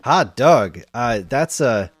exciting. Hot dog.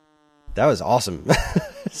 That was awesome.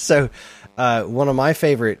 So, one of my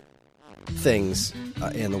favorite things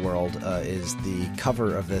in the world is the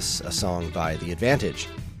cover of this song by The Advantage.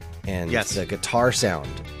 And the guitar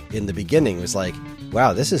sound in the beginning was like,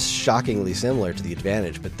 wow, this is shockingly similar to The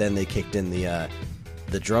Advantage. But then they kicked in the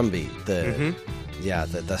drum beat,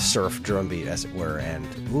 the surf drum beat, as it were. And,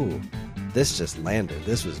 ooh, this just landed.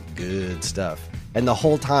 This was good stuff. And the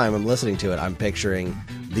whole time I'm listening to it, I'm picturing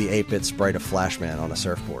the 8-bit sprite of Flashman on a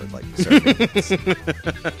surfboard, like surfing.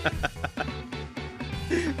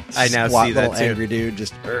 I now Squat see that little too. angry dude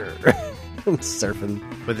just surfing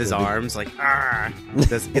With his arms, like, he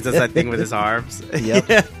does that thing with his arms.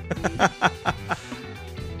 Yep.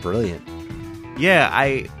 Brilliant. Yeah,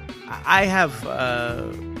 I have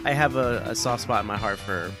a soft spot in my heart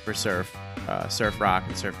for surf rock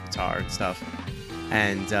and surf guitar and stuff.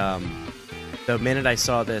 And the minute I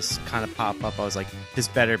saw this kind of pop up, I was like, this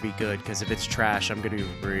better be good, because if it's trash, I'm going to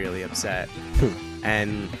be really upset.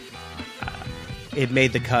 And it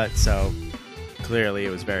made the cut, so clearly it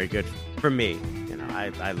was very good for me. You know,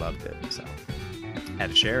 I loved it, so I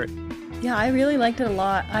had to share it. Yeah, I really liked it a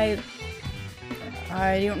lot. I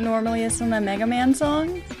don't normally listen to Mega Man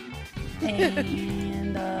songs,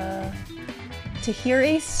 and to hear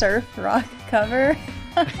a surf rock cover,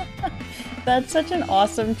 that's such an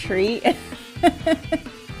awesome treat.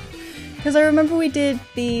 Because I remember we did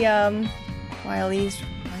the Wily's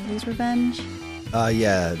Revenge.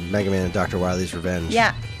 Yeah, Mega Man and Dr. Wily's Revenge.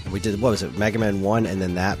 Yeah. We did, what was it, Mega Man 1 and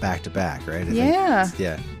then that back to back, right? Yeah.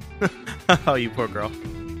 Yeah. Oh, you poor girl.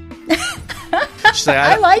 She's like,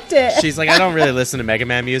 I liked it. She's like, I don't really listen to Mega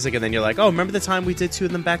Man music, and then you're like, oh, remember the time we did 2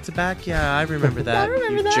 of them back to back? Yeah, I remember that. I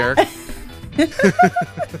remember you that. jerk.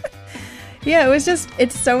 Yeah,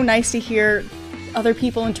 it's so nice to hear other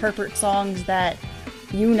people interpret songs that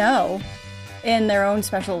you know in their own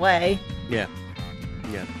special way. Yeah.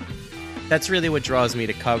 That's really what draws me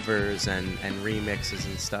to covers and remixes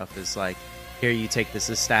and stuff, is like, here you take this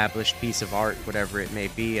established piece of art, whatever it may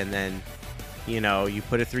be, and then, you know, you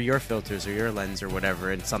put it through your filters or your lens or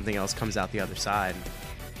whatever, and something else comes out the other side.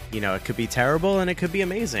 You know, it could be terrible and it could be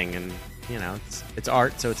amazing, and, you know, it's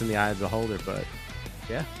art, so it's in the eye of the beholder, but,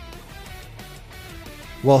 yeah.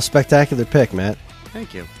 Well, spectacular pick, Matt.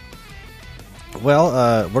 Thank you.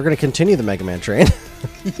 Well, we're going to continue the Mega Man train.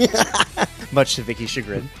 Much to Vicky's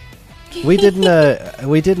chagrin. We didn't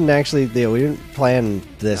actually, we didn't plan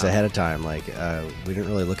this ahead of time. Like, we didn't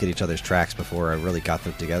really look at each other's tracks before I really got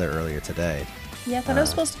them together earlier today. Yeah, I thought it was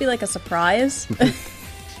supposed to be like a surprise.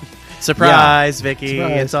 Surprise, Vicky.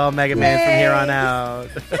 Surprise. It's all Mega Man from here on out.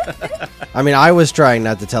 I mean, I was trying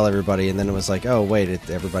not to tell everybody, and then it was like, oh, wait,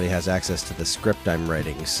 everybody has access to the script I'm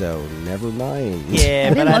writing, so never mind. Yeah,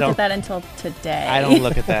 I but didn't look at that until today. I don't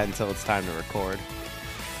look at that until it's time to record.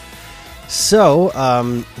 So,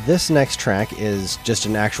 this next track is just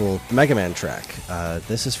an actual Mega Man track.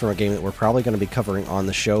 This is from a game that we're probably going to be covering on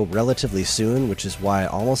the show relatively soon, which is why I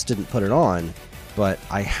almost didn't put it on, but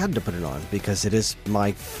I had to put it on because it is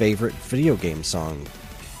my favorite video game song,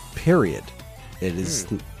 period. It is,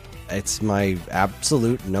 it's my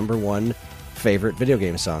absolute number one favorite video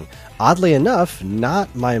game song. Oddly enough,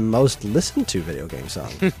 not my most listened to video game song.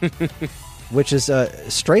 Which is,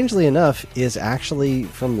 strangely enough, is actually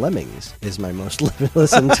from Lemmings, is my most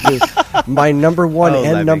listened to. My number one and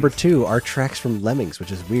Lemmings. number 2 are tracks from Lemmings,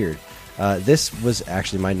 which is weird. This was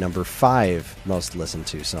actually my number 5 most listened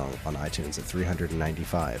to song on iTunes at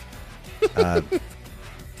 395.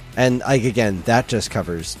 And, like, again, that just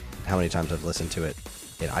covers how many times I've listened to it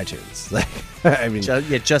in iTunes. Like, I mean,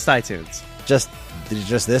 just iTunes. just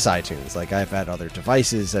this iTunes. Like, I've had other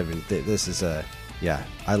devices. I mean, this is a... Yeah,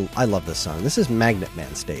 I love this song. This is Magnet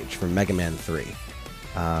Man Stage from Mega Man 3.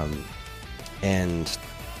 And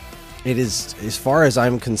it is, as far as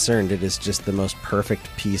I'm concerned, it is just the most perfect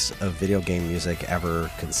piece of video game music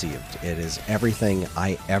ever conceived. It is everything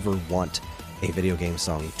I ever want a video game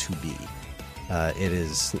song to be.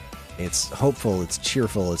 It's hopeful, it's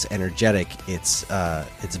cheerful, it's energetic, it's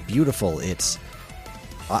beautiful, it's...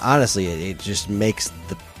 Honestly, it just makes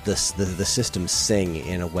the system sing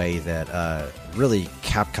in a way that really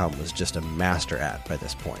Capcom was just a master at by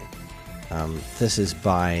this point. This is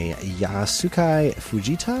by Yasuke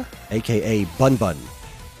Fujita, aka Bun Bun,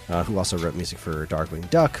 who also wrote music for Darkwing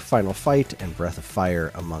Duck, Final Fight, and Breath of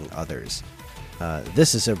Fire, among others.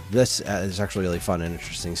 This is actually a really fun and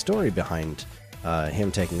interesting story behind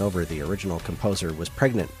him taking over. The original composer was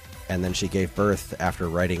pregnant, and then she gave birth after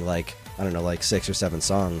writing like 6 or 7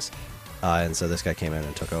 songs. And so this guy came in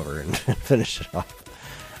and took over and finished it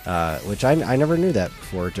off, which I never knew that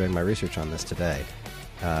before doing my research on this today.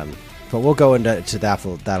 But we'll go into that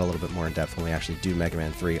a little bit more in depth when we actually do Mega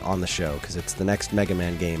Man 3 on the show, because it's the next Mega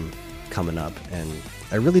Man game coming up, and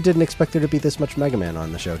I really didn't expect there to be this much Mega Man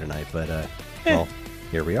on the show tonight, but, well,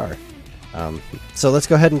 here we are. So let's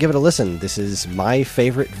go ahead and give it a listen. This is my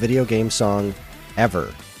favorite video game song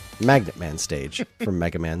ever, Magnet Man Stage from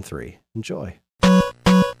Mega Man 3. Enjoy.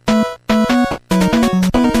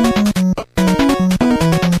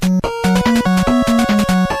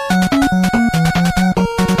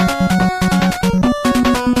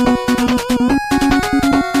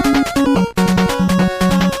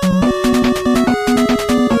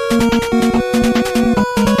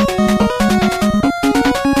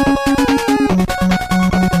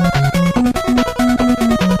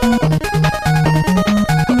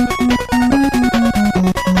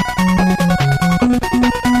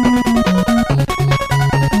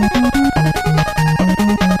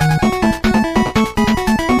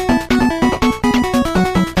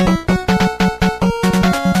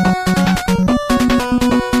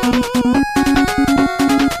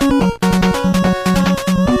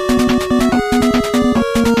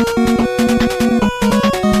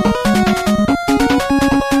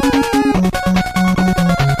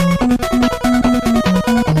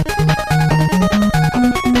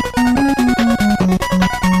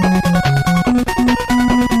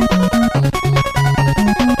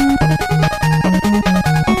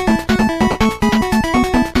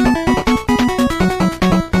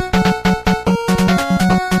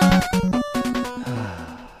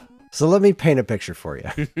 So let me paint a picture for you.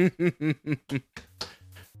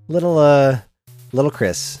 Little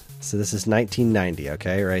Chris. So this is 1990,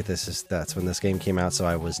 okay, right? That's when this game came out, so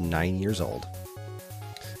I was 9 years old.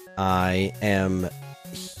 I am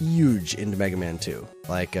huge into Mega Man 2.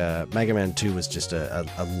 Like, Mega Man 2 was just a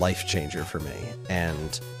life changer for me.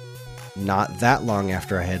 And not that long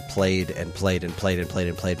after I had played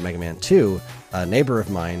Mega Man 2, a neighbor of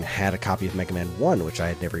mine had a copy of Mega Man 1, which I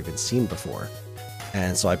had never even seen before.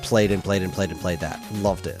 And so I played that.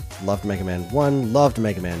 Loved it. Loved Mega Man 1, loved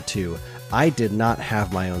Mega Man 2. I did not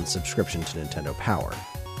have my own subscription to Nintendo Power.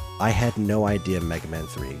 I had no idea Mega Man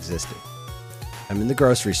 3 existed. I'm in the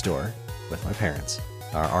grocery store with my parents,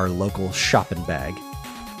 our local shopping bag,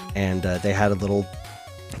 and they had a little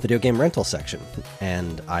video game rental section.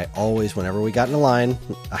 And I always, whenever we got in a line,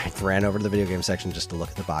 I ran over to the video game section just to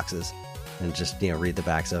look at the boxes and just, read the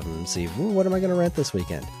backs of them and see, what am I going to rent this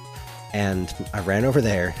weekend? And I ran over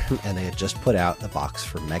there, and they had just put out the box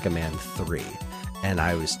for Mega Man 3. And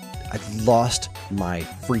I lost my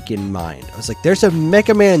freaking mind. I was like, there's a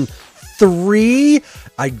Mega Man 3?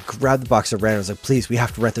 I grabbed the box and ran. I was like, please, we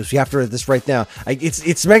have to rent this. We have to rent this right now.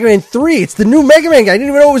 It's Mega Man 3. It's the new Mega Man guy. I didn't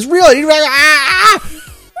even know it was real.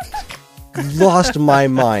 Lost my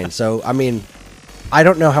mind. So, I mean, I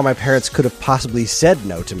don't know how my parents could have possibly said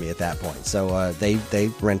no to me at that point. So they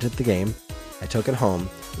rented the game. I took it home.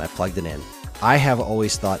 And I plugged it in. I have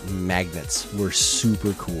always thought magnets were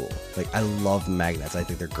super cool. Like, I love magnets. I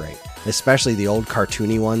think they're great. Especially the old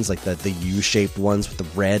cartoony ones, like the U-shaped ones with the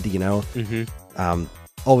red, Mm-hmm.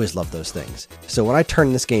 Always loved those things. So when I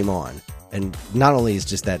turned this game on, and not only is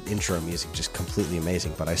just that intro music just completely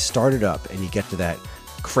amazing, but I started up and you get to that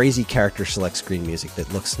crazy character select screen music that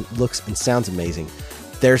looks and sounds amazing.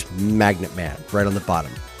 There's Magnet Man right on the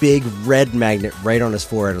bottom. Big red magnet right on his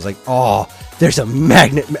forehead. I was like, oh, there's a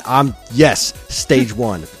magnet. Yes, stage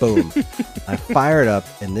 1. Boom. I fire it up,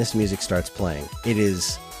 and this music starts playing. It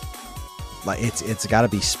is like it's got to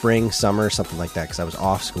be spring, summer, something like that, because I was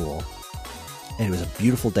off school, and it was a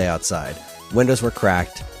beautiful day outside. Windows were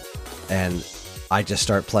cracked, and I just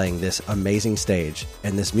start playing this amazing stage,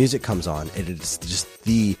 and this music comes on. It is just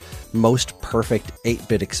the most perfect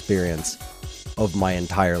 8-bit experience of my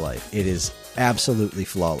entire life. It is absolutely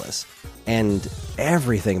flawless. And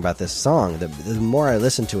everything about this song, the more I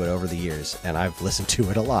listen to it over the years, and I've listened to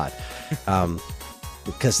it a lot,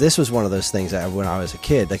 because this was one of those things that when I was a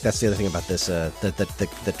kid, like that's the other thing about this,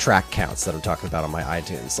 the track counts that I'm talking about on my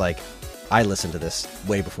iTunes. Like, I listened to this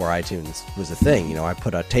way before iTunes was a thing. I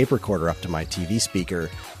put a tape recorder up to my TV speaker,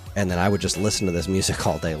 and then I would just listen to this music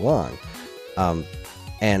all day long.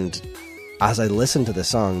 And as I listened to the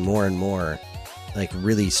song more and more, like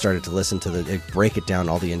really started to listen to break it down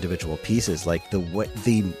all the individual pieces, like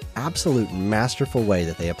the absolute masterful way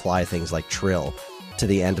that they apply things like trill to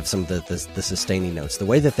the end of some of the sustaining notes, the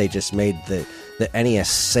way that they just made the NES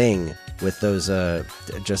sing with those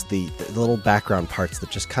just the little background parts that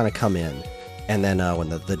just kind of come in, and then when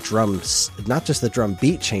the drums, not just the drum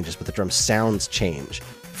beat changes, but the drum sounds change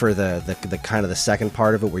for the kind of the second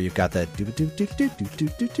part of it, where you've got that do do do do do do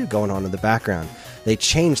do do going on in the background. They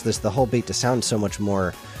changed the whole beat to sound so much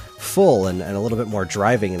more full and a little bit more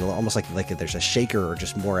driving, and almost like there's a shaker or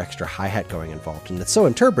just more extra hi-hat going involved. And it's so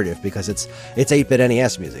interpretive because it's 8-bit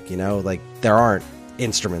NES music, you know, like there aren't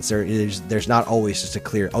instruments. There's not always just a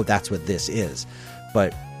clear, oh, that's what this is.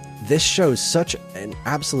 But this shows such an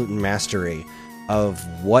absolute mastery of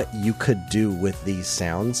what you could do with these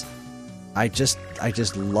sounds. I just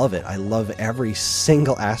love it. I love every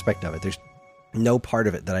single aspect of it. There's no part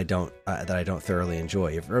of it that I don't thoroughly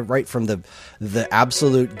enjoy. Right from the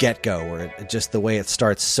absolute get-go, where just the way it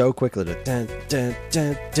starts so quickly, but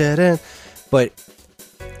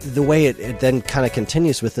the way it then kind of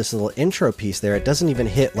continues with this little intro piece there, it doesn't even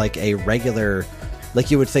hit like a regular, like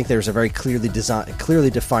you would think there's a very clearly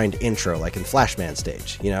defined intro, like in Flashman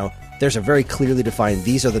stage, you know? There's a very clearly defined,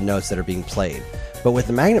 these are the notes that are being played. But with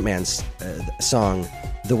the Magnet Man song,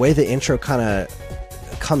 the way the intro kind of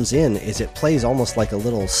comes in is it plays almost like a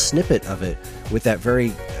little snippet of it with that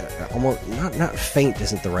very, almost, not faint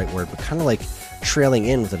isn't the right word, but kind of like trailing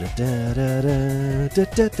in with a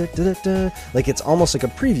like it's almost like a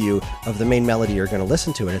preview of the main melody you're going to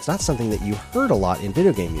listen to, and it's not something that you heard a lot in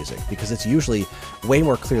video game music because it's usually way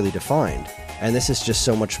more clearly defined, and this is just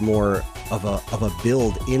so much more of a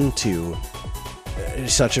build into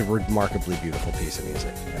such a remarkably beautiful piece of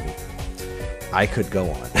music. I mean, I could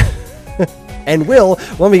go on and will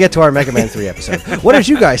when we get to our Mega Man 3 episode. What did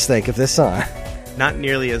you guys think of this song? Not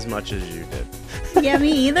nearly as much as you did. Yeah,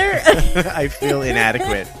 me either. I feel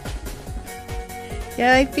inadequate.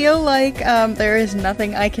 Yeah, I feel like there is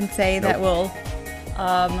nothing I can say that will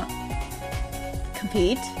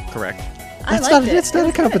compete. Correct. I liked it. It's not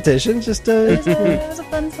a competition. Just it was a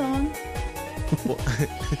fun song.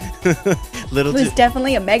 It was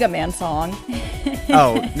definitely a Mega Man song.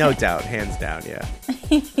 Oh, no doubt, hands down, yeah.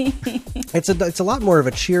 It's a lot more of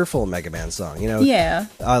a cheerful Mega Man song, you know. Yeah.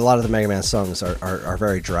 A lot of the Mega Man songs are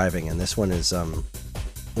very driving, and this one is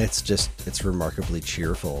it's remarkably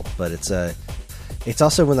cheerful, but it's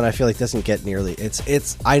also one that I feel like doesn't get nearly.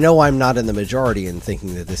 It's I know I'm not in the majority in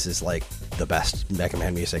thinking that this is like the best Mega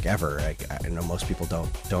Man music ever. I know most people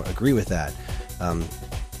don't agree with that.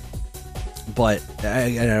 But I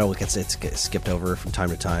know it gets skipped over from time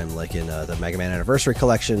to time. Like in the Mega Man Anniversary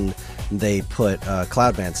Collection, they put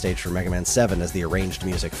Cloudman stage for Mega Man 7 as the arranged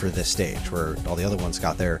music for this stage, where all the other ones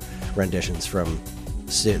got their renditions from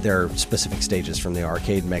their specific stages from the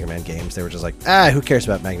arcade Mega Man games. They were just like, who cares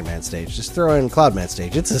about Mega Man stage? Just throw in Cloudman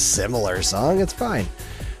stage. It's a similar song. It's fine.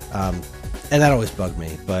 And that always bugged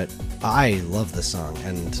me. But I love this song,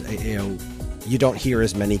 and you know, you don't hear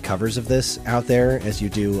as many covers of this out there as you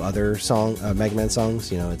do other Mega Man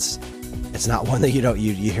songs. You know, it's not one that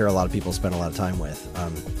you hear a lot of people spend a lot of time with.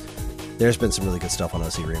 There's been some really good stuff on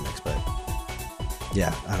OC Remix, but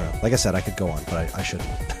yeah, I don't know. Like I said, I could go on, but I shouldn't.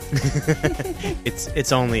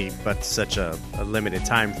 It's only but such a limited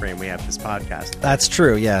time frame we have this podcast. That's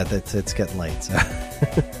true. Yeah, it's getting late. So.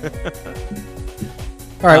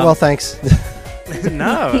 All right. Well, thanks.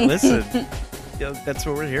 No, listen. That's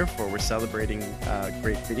what we're here for. We're celebrating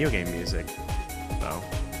great video game music. So,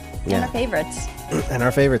 yeah. And our favorites. And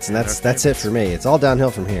our favorites, and that's it for me. It's all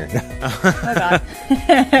downhill from here. Oh God.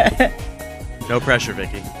 No pressure,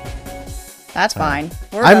 Vicky. That's fine.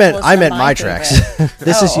 I meant my tracks.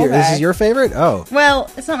 This is your favorite? Oh. Well,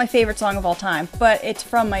 it's not my favorite song of all time, but it's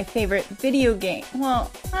from my favorite video game. Well,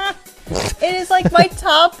 it is like my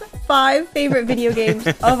top 5 favorite video games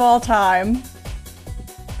of all time.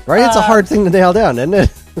 Right? It's a hard thing to nail down, isn't it?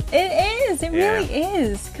 It is. It really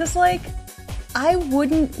is. Because, like, I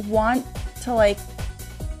wouldn't want to, like,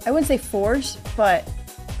 I wouldn't say force, but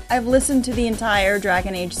I've listened to the entire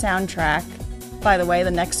Dragon Age soundtrack. By the way, the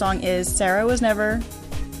next song is Sarah Was Never.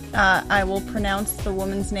 I will pronounce the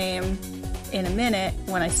woman's name in a minute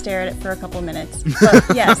when I stare at it for a couple minutes.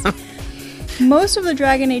 But, yes. Most of the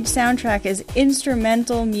Dragon Age soundtrack is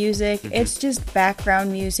instrumental music. It's just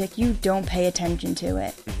background music. You don't pay attention to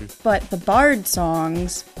it. But the Bard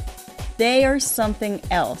songs, they are something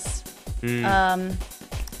else.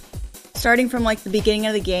 Starting from like the beginning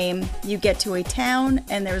of the game, you get to a town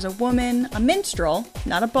and there's a woman, a minstrel,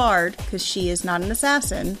 not a bard, because she is not an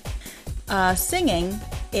assassin, singing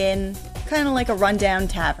in kind of like a rundown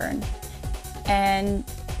tavern. And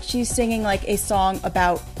she's singing like a song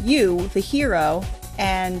about you, the hero,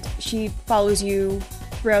 and she follows you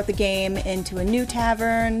throughout the game into a new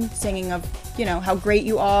tavern, singing of, you know, how great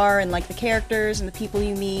you are and like the characters and the people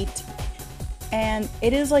you meet. And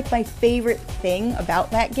it is like my favorite thing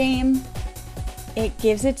about that game. It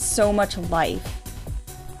gives it so much life.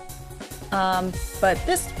 But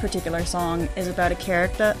this particular song is about a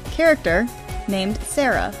character named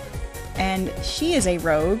Sarah, and she is a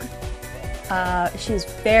rogue. She's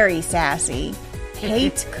very sassy,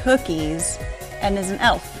 hates cookies and is an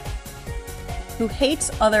elf who hates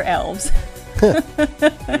other elves.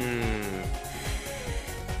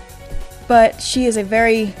 But she is a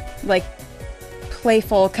very, like,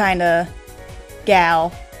 playful kind of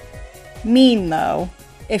gal. Mean, though,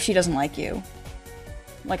 if she doesn't like you.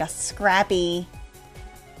 Like a scrappy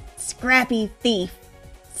thief.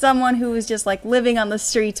 Someone who is just, like, living on the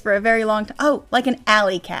streets for a very long time. Oh, like an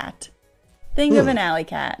alley cat. Think of an alley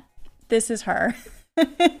cat. This is her.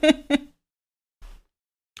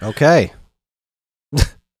 Okay.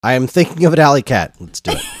 I am thinking of an alley cat. Let's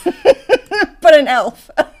do it. But an elf.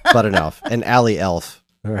 But an elf. An alley elf.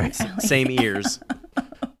 All right. Same ears.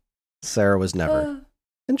 Sarah was never.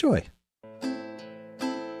 Enjoy.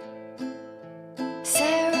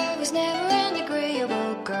 Sarah was never an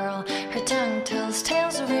agreeable girl. Her tongue tells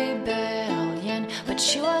tales of rebellion, but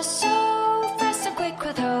she was so fast and quick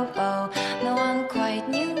with her bow. No one quite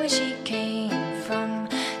knew where she came from.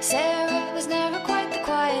 Sarah was never quite the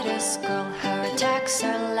quietest girl. Her attacks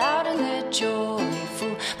are loud and they're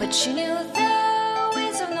joyful, but she knew the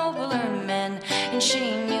ways of nobler men, and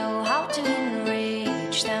she knew how to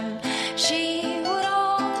enrage them. She would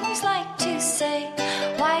always like to say,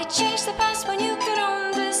 why change the past when you could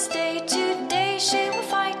own this day? Today she will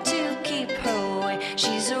fight to keep her way.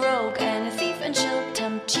 She's a rogue and a thief and she'll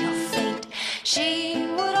tempt your fate. She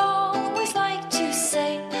would always like to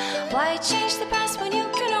say, why change the past when you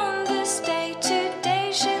can own this day?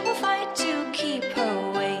 Today she will fight to keep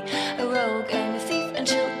her way. A rogue and a thief and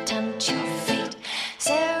she'll tempt your fate.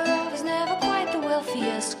 Sarah was never quite the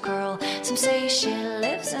wealthiest girl. Some say she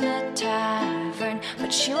lives in a tavern,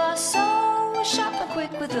 but she was so sharp and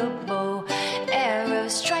quick with a bow.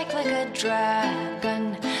 Arrows strike like a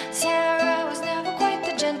dragon. Sarah was never quite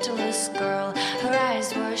the gentlest girl. Her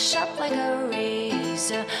eyes were sharp like a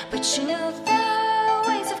razor, but she knew the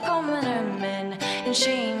ways of commoner men, and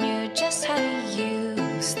she knew just how to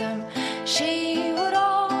use them. She would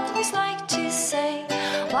always like to say,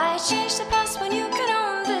 why change the past when you can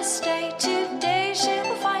own this day? Today she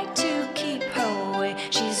will fight to keep her way.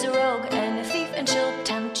 She's a rogue and a thief and she'll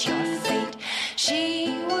tempt your fate.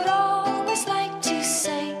 She would always like to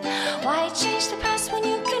say, why change the past when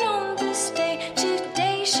you can own this day?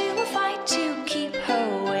 Today she will fight to keep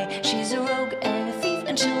her way. She's a rogue and a thief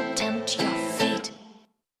and she'll tempt your fate.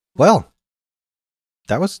 Well,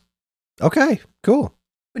 that was okay. Cool.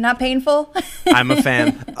 Not painful? I'm a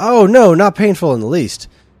fan. Oh, no, not painful in the least.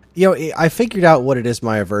 You know, I figured out what it is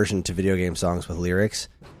my aversion to video game songs with lyrics.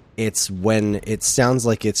 It's when it sounds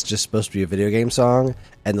like it's just supposed to be a video game song,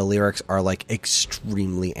 and the lyrics are, like,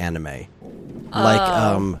 extremely anime.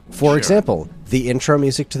 Like, for example, the intro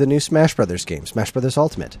music to the new Smash Brothers game, Smash Brothers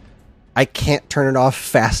Ultimate. I can't turn it off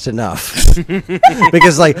fast enough.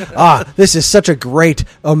 Because, like, this is such a great,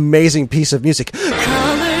 amazing piece of music.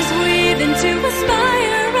 Colors weave into a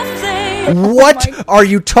spire of flame. What are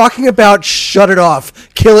you talking about? Shut it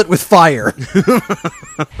off. Kill it with fire.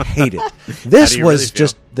 Hate it. This you was really feel?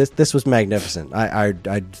 just this was magnificent. I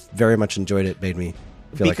very much enjoyed it. Made me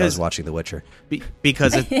feel like I was Because- watching The Witcher.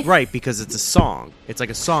 Because it's a song. It's like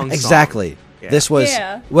a song. Exactly. Yeah. This was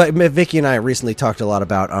Yeah. what Vicky and I recently talked a lot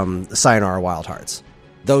about. Sayonara Wild Hearts.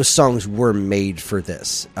 Those songs were made for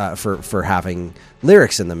this, for having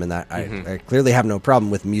lyrics in them, and that I clearly have no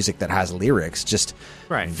problem with music that has lyrics. Just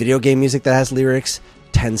Right. video game music that has lyrics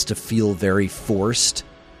tends to feel very forced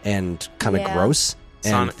and kind of Yeah. gross.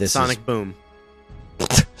 And Sonic, this Sonic Boom.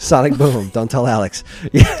 is Sonic Boom. Don't tell Alex.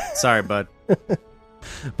 Yeah. Sorry, bud.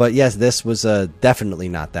 But yes, this was definitely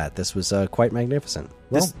not that. This was quite magnificent.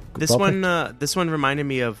 Well, This well one picked. this one reminded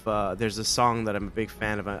me of there's a song that I'm a big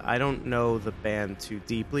fan of. I don't know the band too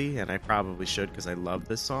deeply, and I probably should because I love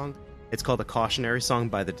this song. It's called A Cautionary Song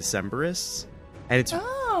by the Decemberists, and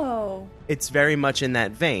it's very much in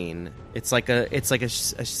that vein. It's like a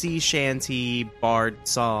sea shanty bard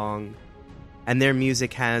song, and their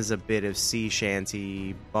music has a bit of sea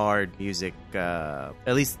shanty bard music, at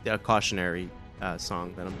least a cautionary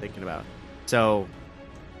song that I'm thinking about. So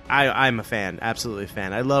I'm a fan, absolutely a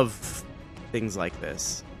fan. I love things like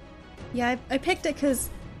this. Yeah, I picked it because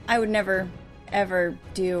I would never, ever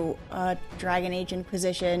do a Dragon Age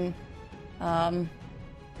Inquisition Waveback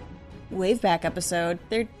episode.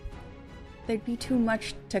 There'd be too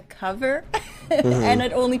much to cover, and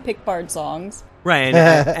I'd only pick bard songs. Right,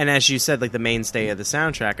 and as you said, like the mainstay of the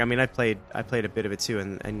soundtrack. I mean, I played a bit of it too,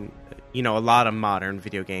 and you know, a lot of modern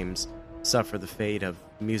video games suffer the fate of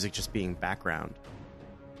music just being background.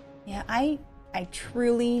 Yeah, I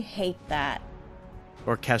truly hate that.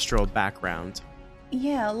 Orchestral background.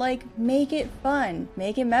 Yeah, like, make it fun.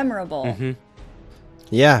 Make it memorable.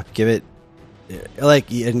 Yeah, give it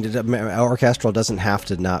like, orchestral doesn't have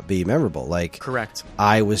to not be memorable. Like, Correct.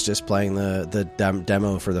 I was just playing the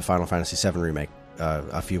demo for the Final Fantasy VII Remake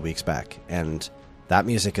a few weeks back, and that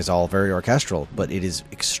music is all very orchestral, but it is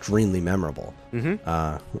extremely memorable.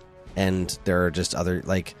 And there are just other,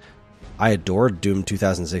 like, I adored Doom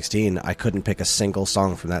 2016. I couldn't pick a single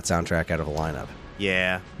song from that soundtrack out of a lineup.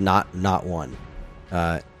 Yeah. Not one.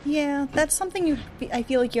 Yeah, that's something I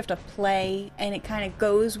feel like you have to play, and it kind of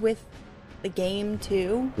goes with the game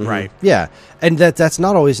too. Right. Yeah, and that's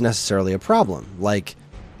not always necessarily a problem. Like,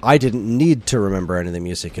 I didn't need to remember any of the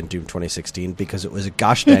music in Doom 2016 because it was a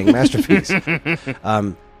gosh dang masterpiece.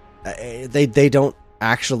 They don't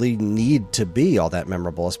actually need to be all that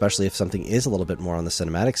memorable, especially if something is a little bit more on the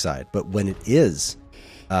cinematic side. But when it is,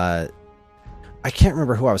 I can't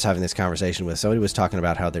remember who I was having this conversation with. Somebody was talking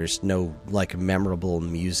about how there's no, like, memorable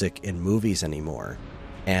music in movies anymore.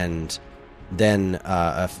 And then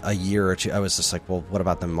a year or two, I was just like, well, what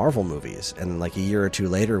about the Marvel movies? And like a year or two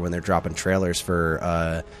later, when they're dropping trailers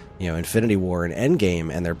for Infinity War and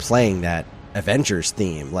Endgame, and they're playing that Avengers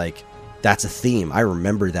theme, like, that's a theme. I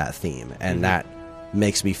remember that theme, and that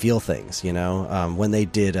makes me feel things. When they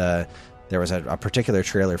did, there was a particular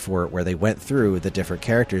trailer for it where they went through the different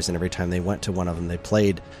characters, and every time they went to one of them, they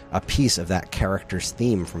played a piece of that character's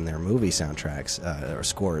theme from their movie soundtracks or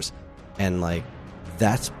scores, and like,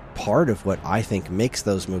 that's part of what I think makes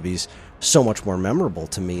those movies so much more memorable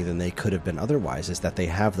to me than they could have been otherwise, is that they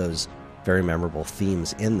have those very memorable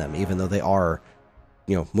themes in them, even though they are,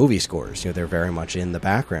 movie scores. They're very much in the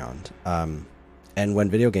background. And when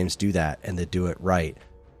video games do that and they do it right,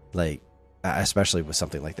 like, especially with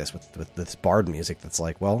something like this, with this bard music, that's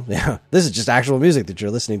like, well, yeah, this is just actual music that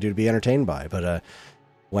you're listening to be entertained by. But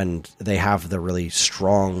when they have the really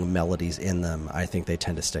strong melodies in them, I think they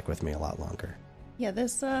tend to stick with me a lot longer. Yeah,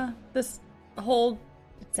 this whole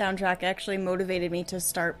soundtrack actually motivated me to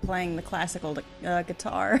start playing the classical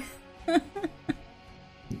guitar.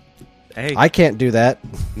 Hey, I can't do that.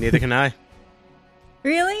 neither can I.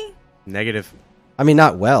 Really? Negative. I mean,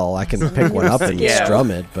 not well. I can pick one up and Yeah.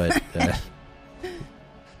 strum it, but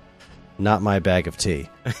not my bag of tea.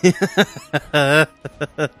 All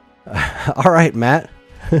right, Matt.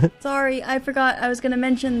 Sorry, I forgot I was going to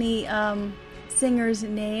mention the singer's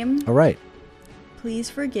name. All right.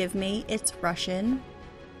 Please forgive me. It's Russian.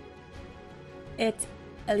 It's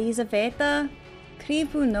Elizaveta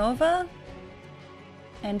Krivunova,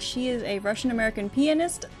 and she is a Russian-American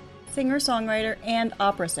pianist, singer-songwriter, and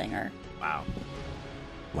opera singer. Wow.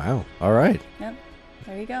 Wow. All right. Yep,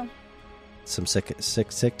 there you go. Some sick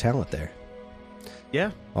talent there.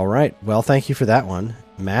 Yeah. All right. Well, thank you for that one.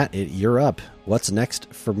 Matt, you're up. What's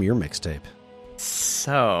next from your mixtape?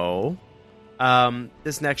 So,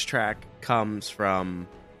 this next track comes from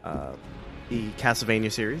the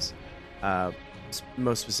Castlevania series,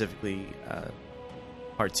 most specifically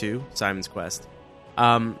Part 2, Simon's Quest.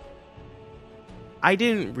 I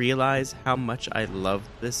didn't realize how much I loved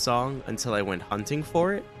this song until I went hunting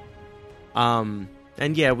for it. And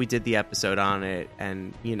yeah, we did the episode on it,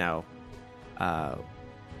 and I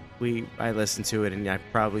listened to it, and I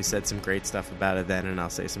probably said some great stuff about it then, and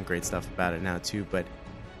I'll say some great stuff about it now too. But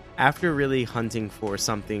after really hunting for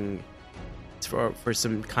something, for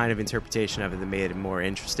some kind of interpretation of it that made it more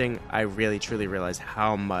interesting, I really truly realized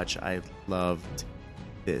how much I loved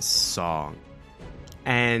this song.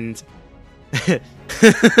 And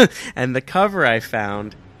and the cover I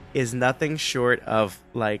found is nothing short of,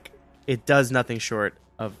 like, it does nothing short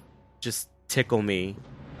of just tickle me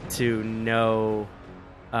to no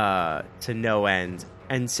end.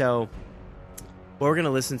 And so what we're going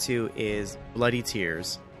to listen to is Bloody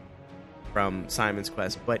Tears from Simon's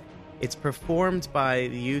Quest, but it's performed by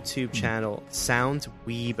the YouTube channel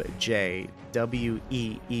SoundWeebJ,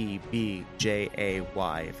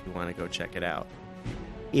 WeebJay, if you want to go check it out.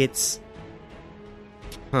 It's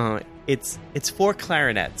for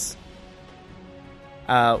clarinets.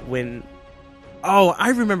 I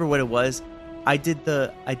remember what it was. I did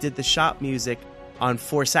the shop music on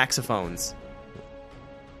 4 saxophones.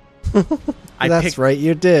 That's right,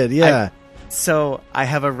 you did, yeah. So I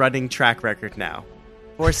have a running track record now.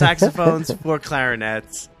 4 saxophones, 4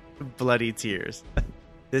 clarinets, Bloody Tears.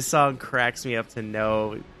 This song cracks me up to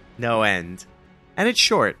no end. And it's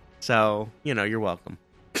short, so, you're welcome.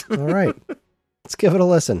 All right. Let's give it a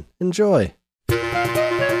listen. Enjoy.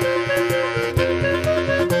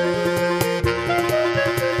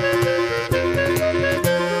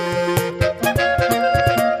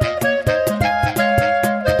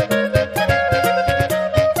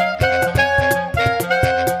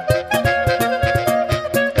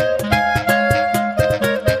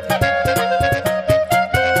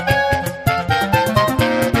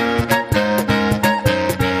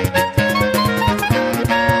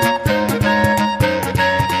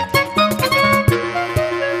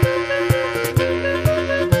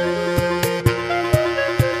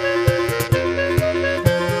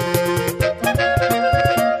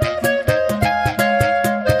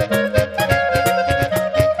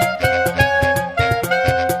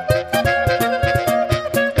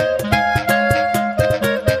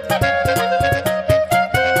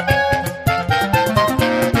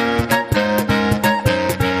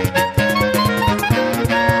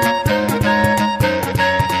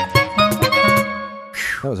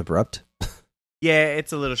 was abrupt. Yeah,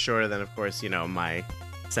 it's a little shorter than, of course, my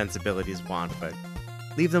sensibilities want, but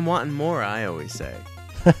leave them wanting more, I always say.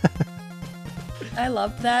 I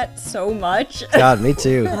love that so much. God, me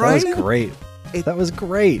too. That Right? was great. That was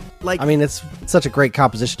great. Like, I mean, it's such a great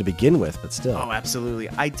composition to begin with, but still. oh, absolutely.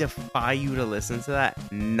 I defy you to listen to that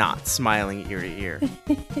not smiling ear to ear.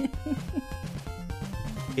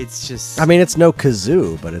 It's just... I mean, it's no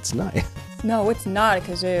kazoo, but it's nice. No, it's not a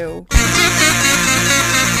kazoo.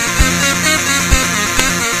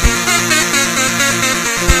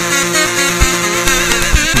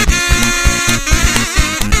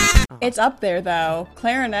 It's up there, though.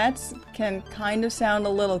 Clarinets can kind of sound a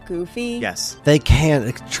little goofy. Yes. They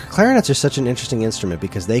can. Clarinets are such an interesting instrument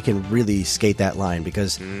because they can really skate that line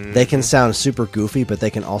because they can sound super goofy, but they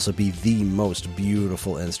can also be the most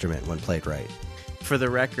beautiful instrument when played right. For the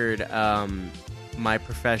record, my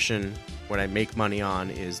profession, what I make money on,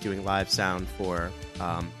 is doing live sound for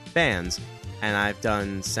bands. And I've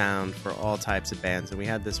done sound for all types of bands. And we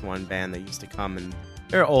had this one band that used to come, and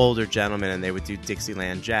they're older gentlemen, and they would do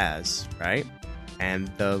Dixieland jazz, right? And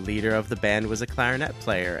the leader of the band was a clarinet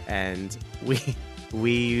player, and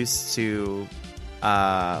we used to.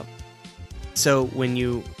 So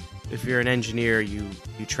if you're an engineer, you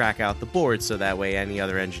track out the board so that way any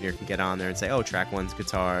other engineer can get on there and say, oh, track 1's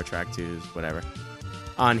guitar, track 2's whatever.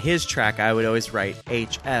 On his track, I would always write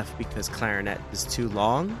HF because clarinet is too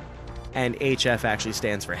long. And HF actually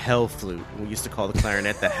stands for hell flute. We used to call the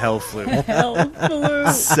clarinet the hell flute. Hell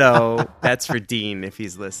flute. So that's for Dean if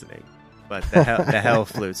he's listening. But the hell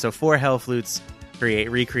flute. So 4 hell flutes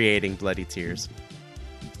recreating Bloody Tears.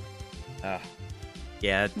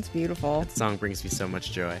 Yeah, It's beautiful. that song brings me so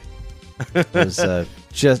much joy. It was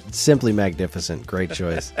just simply magnificent. Great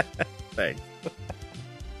choice. Thanks.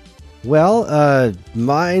 Well,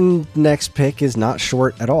 my next pick is not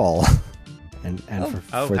short at all. And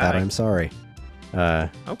for that, Okay. I'm sorry.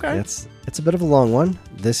 Okay. It's a bit of a long one.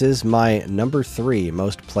 This is my number 3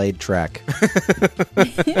 most played track.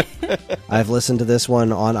 I've listened to this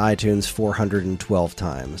one on iTunes 412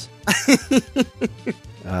 times.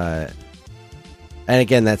 And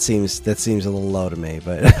again, that seems a little low to me,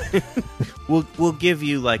 but We'll give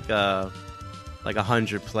you like a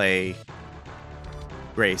 100 play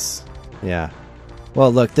grace. yeah.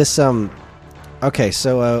 Well, look, this okay,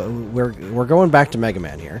 so we're going back to Mega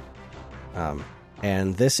Man here.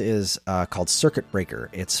 And this is called Circuit Breaker.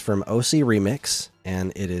 It's from OC Remix,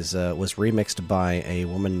 and it is was remixed by a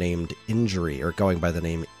woman named Injury, or going by the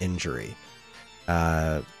name Injury.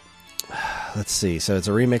 Let's see. So it's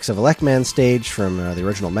a remix of Elecman Stage from the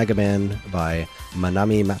original Mega Man by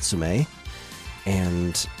Manami Matsume.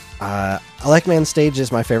 And Elecman Stage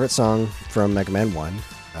is my favorite song from Mega Man 1,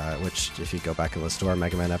 which, if you go back and listen to our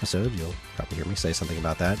Mega Man episode, you'll probably hear me say something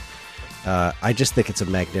about that. I just think it's a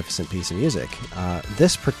magnificent piece of music.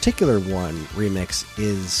 This particular one remix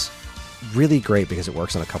is really great because it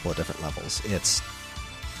works on a couple of different levels. It's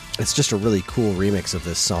just a really cool remix of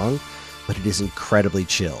this song, but it is incredibly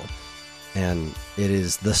chill. And it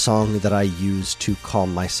is the song that I use to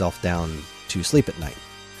calm myself down to sleep at night.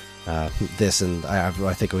 This, and I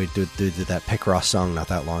think we did that Picross song not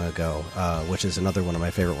that long ago, which is another one of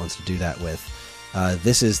my favorite ones to do that with.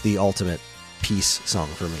 This is the ultimate peace song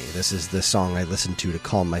for me. This is the song I listen to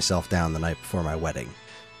calm myself down the night before my wedding.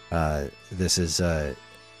 This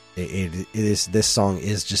song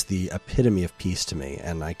is just the epitome of peace to me,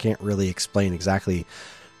 and I can't really explain exactly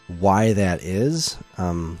why that is.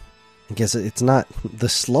 I guess it's not the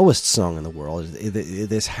slowest song in the world.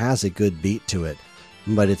 This has a good beat to it,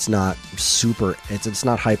 but it's not super. It's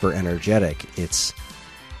not hyper energetic.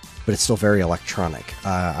 But it's still very electronic.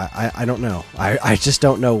 I don't know. I just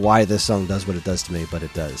don't know why this song does what it does to me, but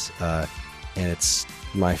it does. And it's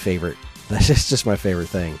my favorite. It's just my favorite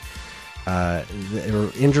thing.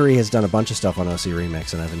 Injury has done a bunch of stuff on OC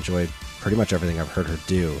Remix, and I've enjoyed pretty much everything I've heard her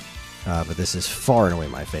do. But this is far and away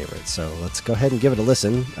my favorite. So let's go ahead and give it a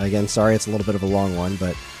listen. Again, sorry it's a little bit of a long one,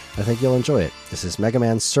 but I think you'll enjoy it. This is Mega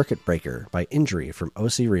Man Circuit Breaker by Injury from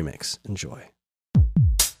OC Remix. Enjoy.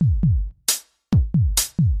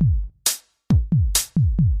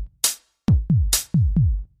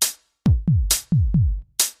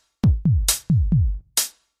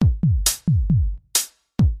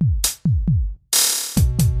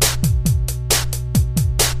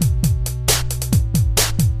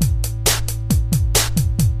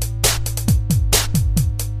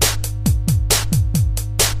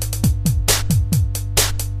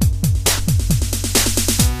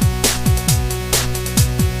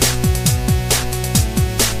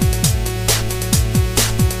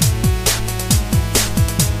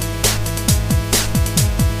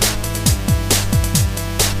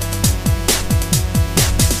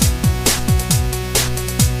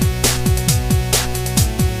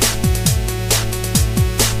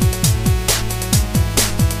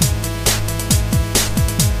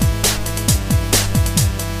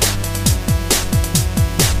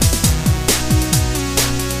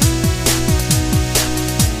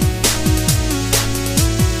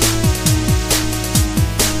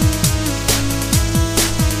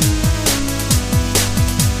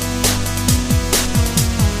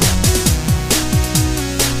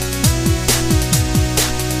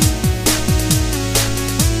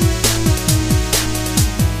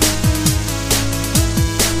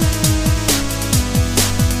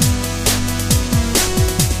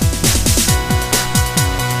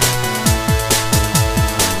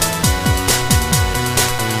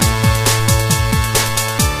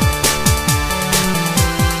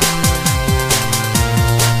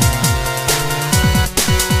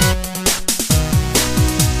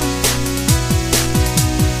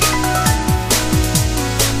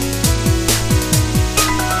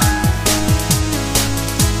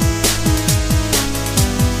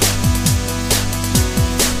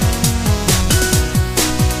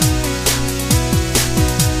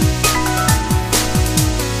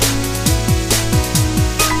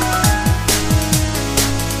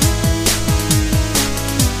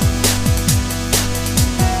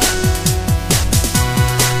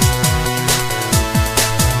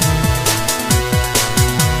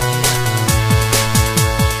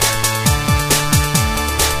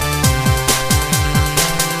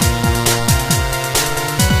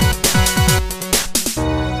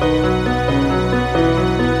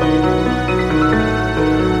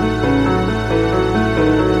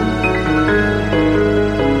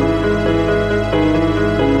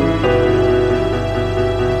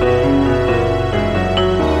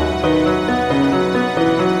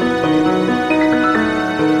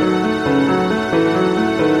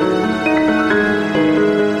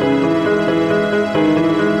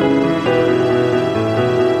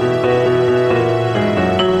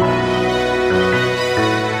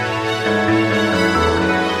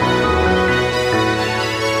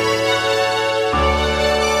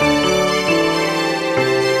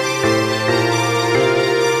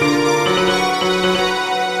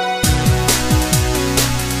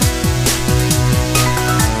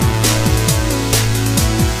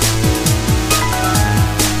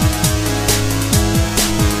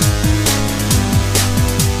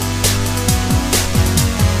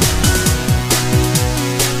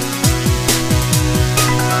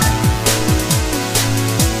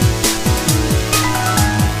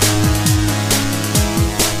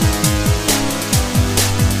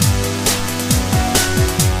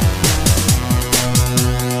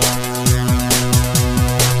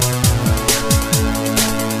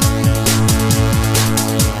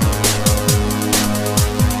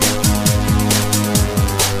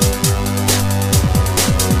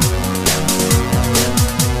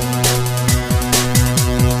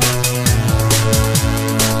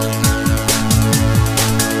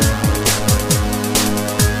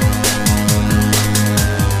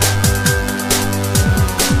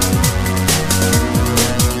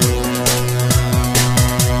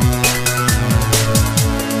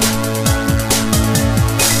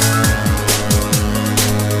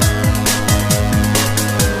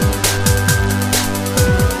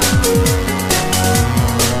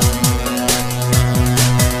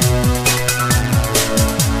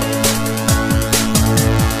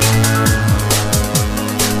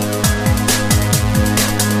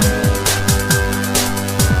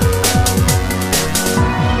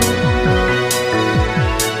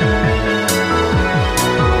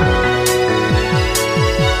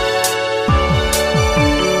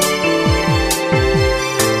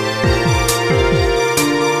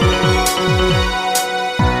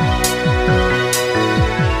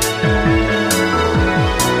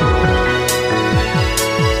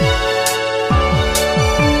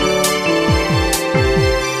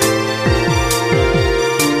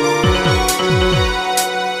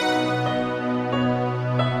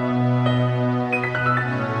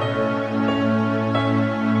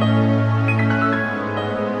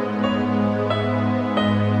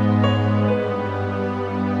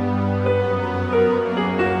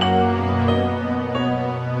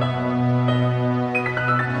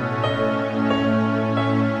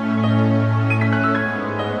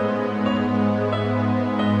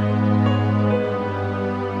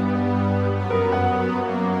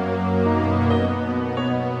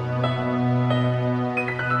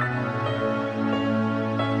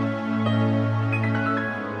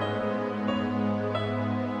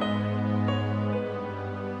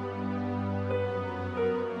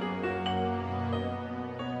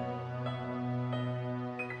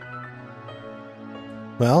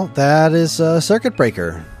 Well, that is Circuit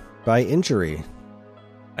Breaker by Injury.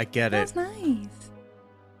 I get That's it.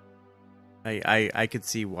 nice. I could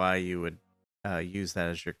see why you would use that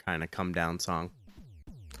as your kind of come down song.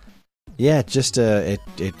 Yeah, it just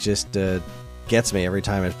gets me every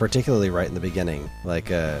time. It's particularly right in the beginning.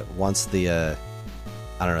 Like once the I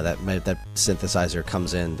don't know, that synthesizer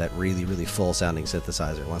comes in, that really really full sounding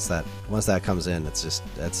synthesizer. Once that comes in,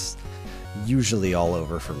 that's usually all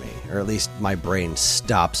over for me, or at least my brain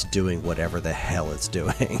stops doing whatever the hell it's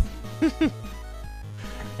doing.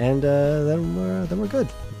 And then we're good.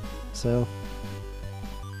 So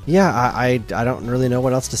yeah, I don't really know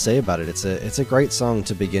what else to say about it. It's a great song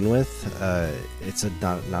to begin with. It's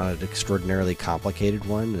not an extraordinarily complicated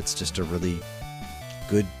one. It's just a really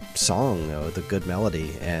good song with a good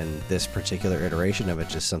melody, and this particular iteration of it,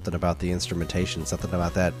 just something about the instrumentation, something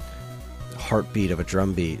about that heartbeat of a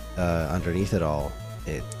drum beat underneath it all.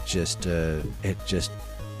 It just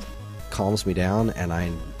calms me down, and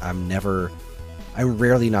I'm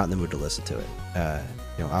rarely not in the mood to listen to it.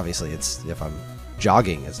 Obviously, it's if I'm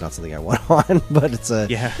jogging, it's not something I want on, but it's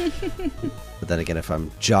Yeah. But then again, if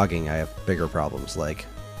I'm jogging, I have bigger problems, like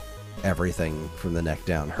everything from the neck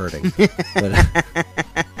down hurting. But,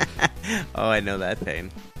 Oh, I know that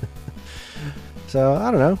pain. so I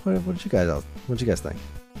don't know. What did you guys think?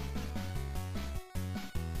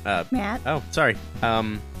 Matt? Oh, sorry.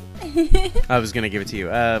 I was gonna give it to you.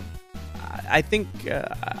 I think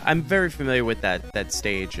I'm very familiar with that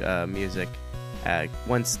stage music.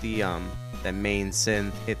 Once the that main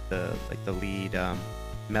synth hit the lead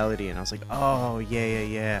melody, and I was like, oh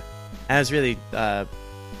yeah. And I was really,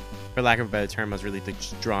 for lack of a better term, I was really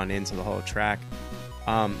just drawn into the whole track.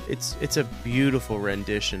 It's a beautiful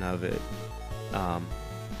rendition of it.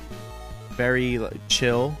 Very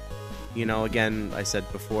chill. Again, I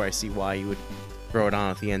said before, I see why you would throw it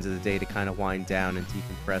on at the end of the day to kind of wind down and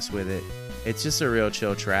decompress with it. It's just a real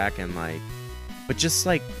chill track, and but just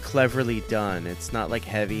cleverly done. It's not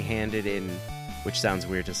heavy-handed in, which sounds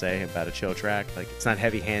weird to say about a chill track. It's not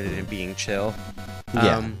heavy-handed in being chill.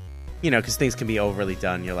 Yeah. Because things can be overly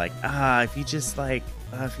done. You're like, if you just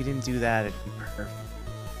if you didn't do that, it'd be perfect.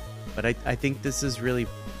 But I think this is really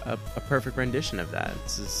a perfect rendition of that.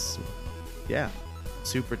 This is,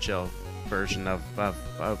 super chill version of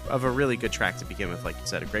a really good track to begin with. Like you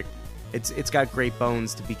said, it's got great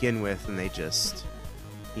bones to begin with, and they just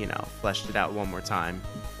fleshed it out one more time.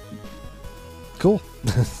 Cool.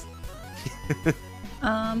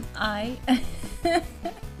 I'm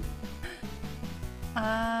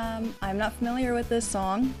not familiar with this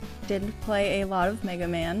song. Didn't play a lot of Mega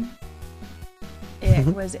Man. It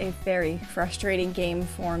was a very frustrating game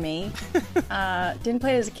for me. Didn't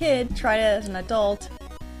play it as a kid, tried it as an adult,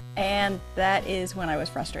 and that is when I was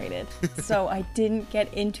frustrated. So I didn't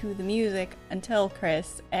get into the music until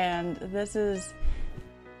Chris, and this is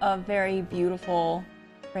a very beautiful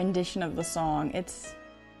rendition of the song. It's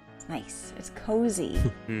nice. It's cozy.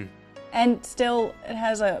 And still, it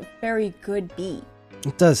has a very good beat.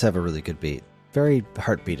 It does have a really good beat. Very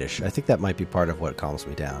heartbeatish. I think that might be part of what calms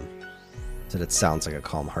me down. That it sounds like a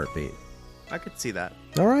calm heartbeat. I could see that.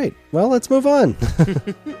 All right. Well, let's move on.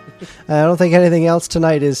 I don't think anything else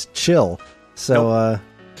tonight is chill. So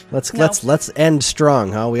let's end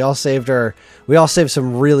strong, huh? We all saved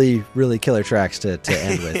some really really killer tracks to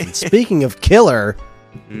end with. And speaking of killer,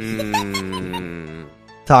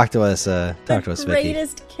 talk to us, Vicky.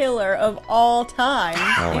 Greatest killer of all time.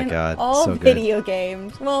 Oh my God, all so good. video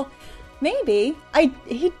games. Well, maybe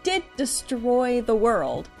he did destroy the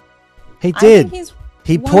world. He I did. think he's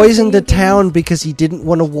He one of poisoned a video town games- because he didn't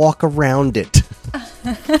want to walk around it.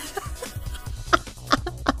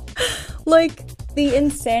 The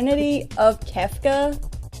insanity of Kefka.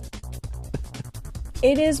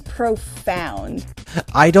 It is profound.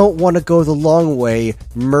 I don't want to go the long way.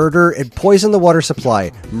 Murder and poison the water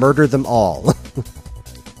supply. Murder them all.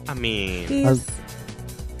 I mean, He's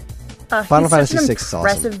Final he's Fantasy such an VI is awesome.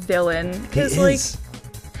 impressive villain. He Because is.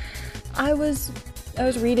 I was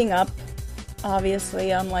reading up,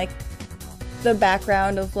 obviously, on the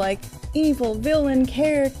background of evil villain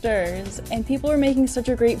characters, and people are making such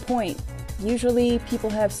a great point. Usually, people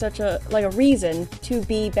have such a reason to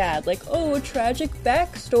be bad, a tragic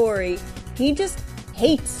backstory. He just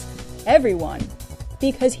hates everyone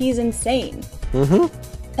because he's insane. Mm-hmm.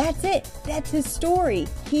 That's it. That's his story.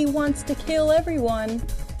 He wants to kill everyone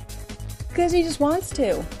because he just wants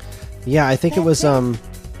to. Yeah, I think it was That's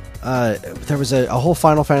there was a whole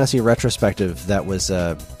Final Fantasy retrospective that was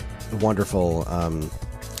wonderful.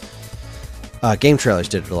 Game Trailers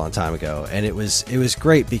did it a long time ago, and it was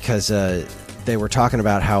great because they were talking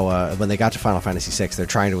about how when they got to Final Fantasy VI, they're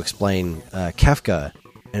trying to explain Kefka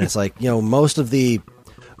And it's like, most of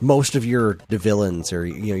your villains are,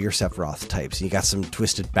 your Sephiroth types. You got some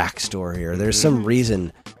twisted backstory, or there's some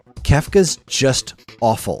reason. Kefka's just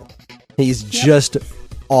awful. He's just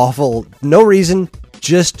awful. No reason,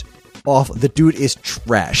 just awful. The dude is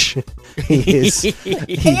trash. He is.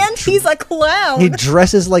 And he's a clown. He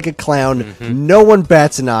dresses like a clown. No one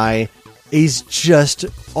bats an eye. He's just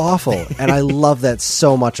awful. And I love that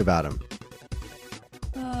so much about him.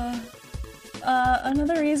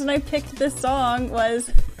 Another reason I picked this song was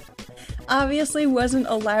obviously wasn't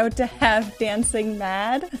allowed to have Dancing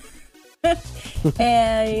Mad.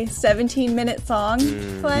 A 17-minute song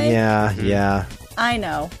play. Yeah. I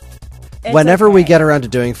know. It's Whenever we okay. get around to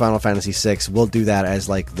doing Final Fantasy VI, we'll do that as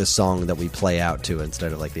like the song that we play out to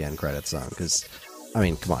instead of like the end credits song. Because, I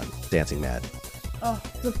mean, come on, Dancing Mad. Oh,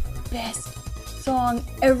 the best song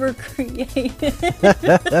ever created.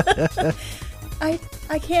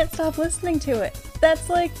 I can't stop listening to it. That's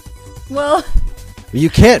like, well, You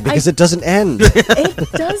can't because it doesn't end.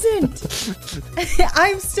 it doesn't.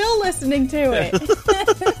 I'm still listening to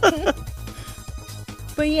it.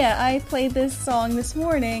 But yeah, I played this song this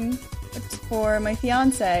morning for my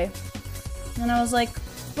fiance. And I was like,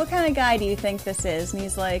 what kind of guy do you think this is? And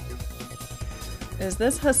he's like, is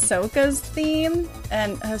this Hisoka's theme?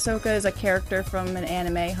 And Hisoka is a character from an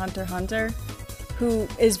anime, Hunter x Hunter, who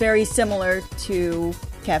is very similar to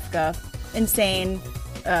Kefka. Insane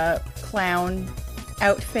clown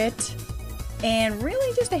outfit. And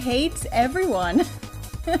really just hates everyone.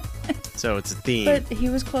 So it's a theme. But he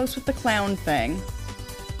was close with the clown thing.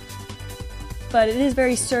 But it is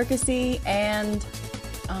very circusy and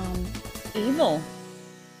evil.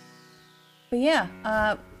 But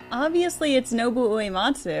yeah, obviously it's Nobu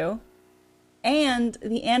Uematsu. And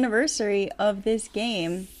the anniversary of this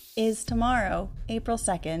game is tomorrow, April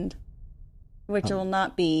 2nd. Which will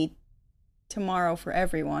not be tomorrow for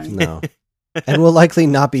everyone. No. And will likely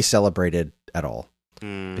not be celebrated at all.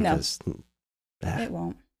 No, Because, it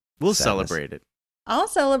won't. We'll Sadness. celebrate it. I'll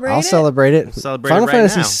celebrate I'll it. celebrate it. Celebrate Final it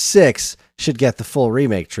right Fantasy now. VI should get the full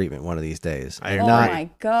remake treatment one of these days. I Oh agree. my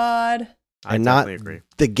god. I and not totally agree.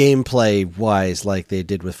 the gameplay wise like they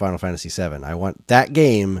did with Final Fantasy VII. I want that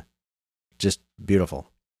game just beautiful.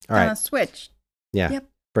 All right. Switch. Yeah. Yep.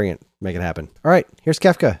 Bring it. Make it happen. All right. Here's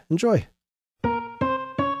Kefka. Enjoy.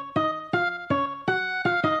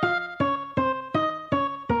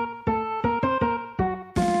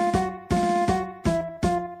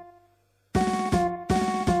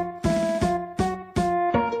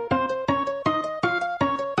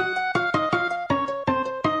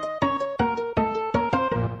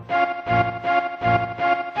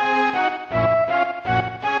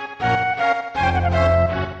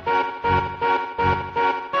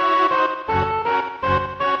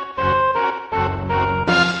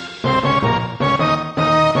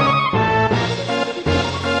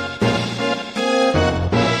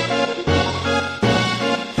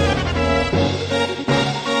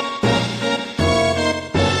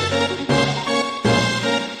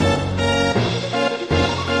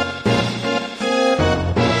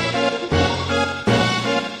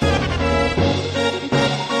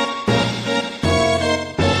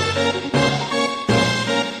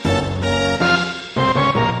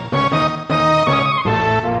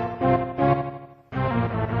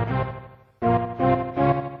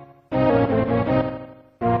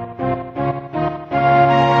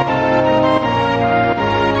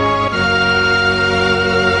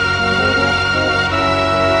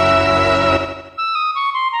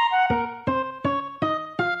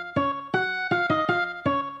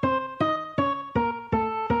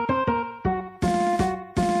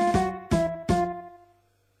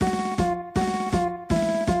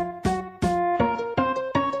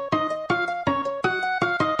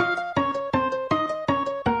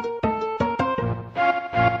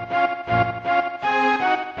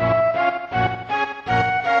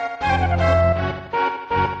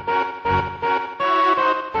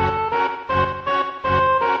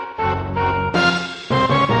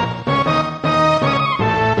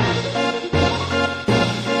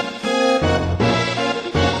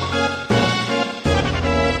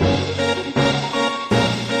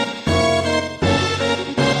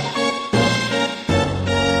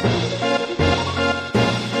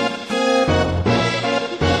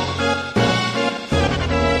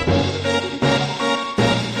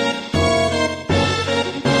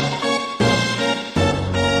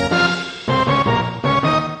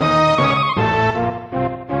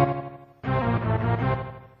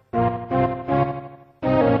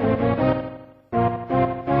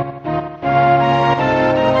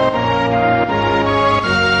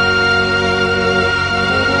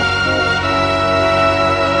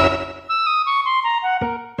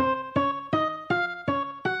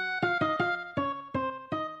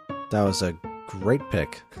 That was a great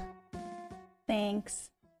pick. Thanks.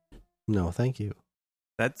 No, thank you.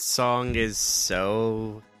 That song is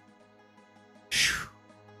so...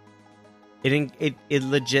 It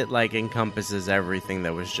legit like encompasses everything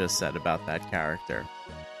that was just said about that character.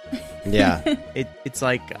 Yeah. It's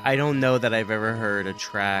like, I don't know that I've ever heard a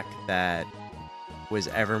track that was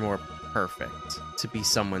ever more perfect to be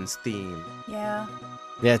someone's theme. Yeah.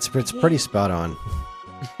 Yeah, it's pretty spot on.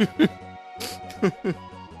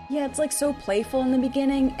 Yeah, it's like so playful in the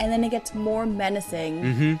beginning, and then it gets more menacing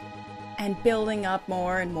Mm-hmm. and building up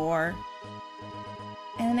more and more.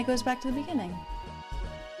 And then it goes back to the beginning.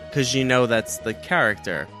 Because you know that's the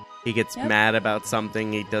character. He gets Yep. mad about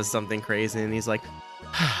something, he does something crazy, and he's like,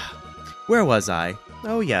 where was I?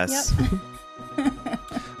 Oh, yes. Yep.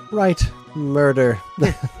 Right. Murder.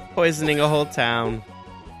 Poisoning a whole town.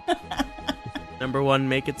 Number one,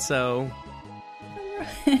 make it so.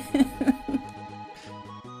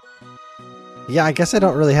 Yeah, I guess I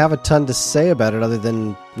don't really have a ton to say about it other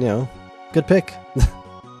than, good pick.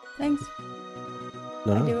 Thanks.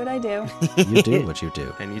 No, I do no. what I do. You do what you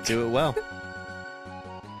do. And you do it well.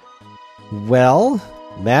 Well,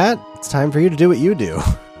 Matt, it's time for you to do what you do.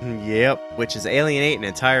 Yep, which is alienate an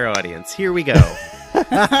entire audience. Here we go.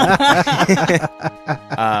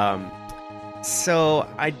 So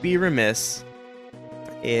I'd be remiss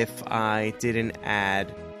if I didn't add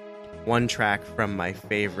one track from my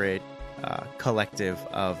favorite collective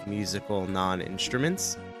of musical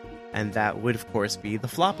non-instruments, and that would, of course, be the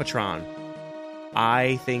Flopatron.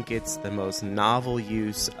 I think it's the most novel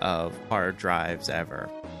use of hard drives ever.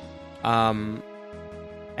 The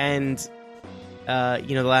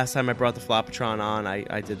last time I brought the Flopatron on,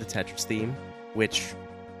 I did the Tetris theme, which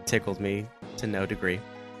tickled me to no degree.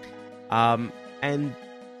 And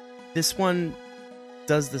this one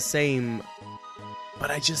does the same,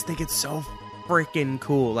 but I just think it's so freaking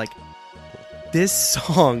cool. Like, this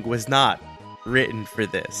song was not written for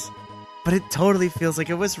this, but it totally feels like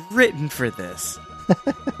it was written for this.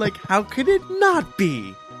 Like, how could it not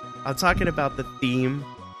be? I'm talking about the theme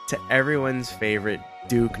to everyone's favorite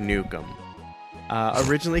Duke Nukem.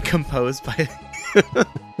 Originally composed by...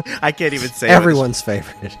 I can't even say Everyone's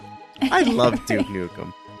favorite. I love Duke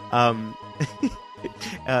Nukem.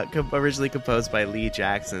 Originally composed by Lee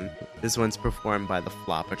Jackson, this one's performed by the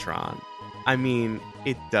Flopatron. I mean,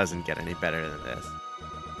 it doesn't get any better than this.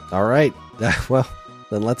 All right. Well,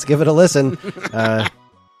 then let's give it a listen.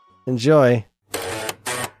 Enjoy.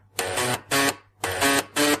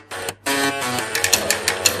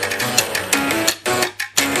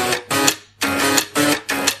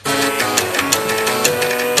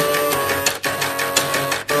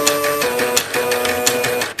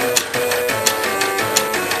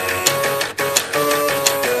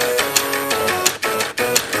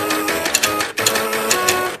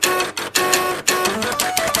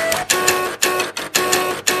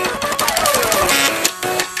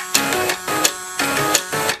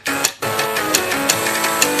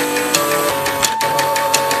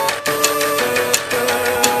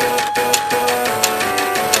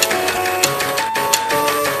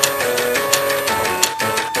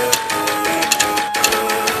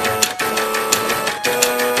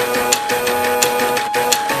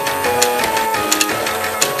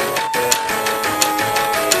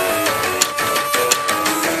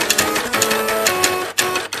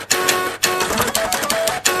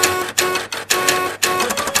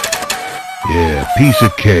 Piece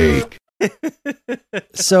of cake.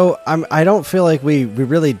 So I don't feel like we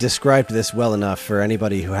really described this well enough for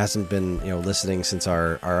anybody who hasn't been listening since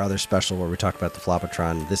our other special where we talked about the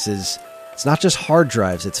Flopatron. It's not just hard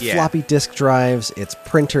drives, it's floppy disk drives, it's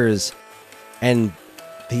printers, and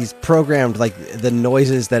he's programmed like the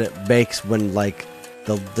noises that it makes when like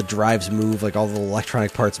the drives move, like all the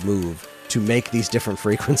electronic parts move to make these different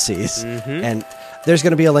frequencies. Mm-hmm. And there's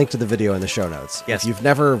going to be a link to the video in the show notes. Yes. If you've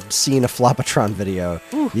never seen a Flopatron video,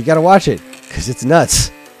 you got to watch it because it's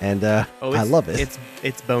nuts, and I love it.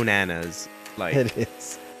 It's bananas. Like, It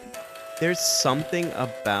is. there's something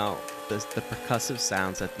about the percussive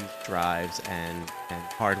sounds that these drives and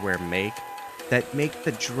hardware make that make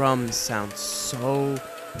the drums sound so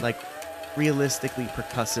like realistically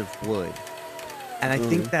percussive wood. And I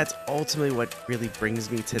think that's ultimately what really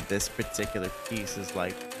brings me to this particular piece is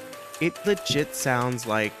like, it legit sounds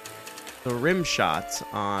like the rim shots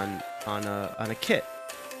on a kit.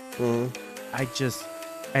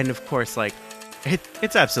 And of course, like,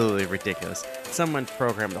 it's absolutely ridiculous. Someone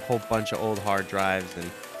programmed a whole bunch of old hard drives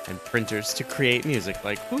and printers to create music.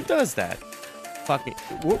 Like, who does that? Fucking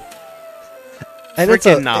And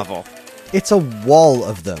freaking novel. it's a wall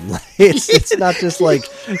of them. It's not just like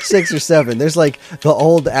 6 or 7. There's like the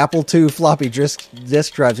old Apple II floppy disk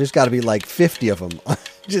drives. There's got to be like 50 of them,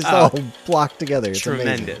 just all blocked together. It's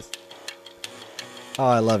tremendous. Amazing. Oh,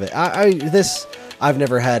 I love it. I've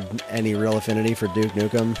never had any real affinity for Duke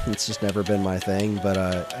Nukem. It's just never been my thing. But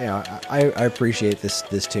I appreciate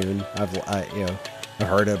this tune. I've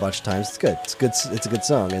heard it a bunch of times. It's good. It's good. It's a good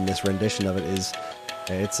song, and this rendition of it is,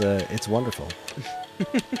 it's wonderful.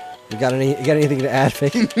 You got anything to add,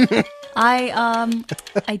 Vicky? I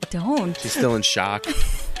don't. She's still in shock.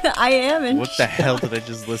 I am in What the hell did I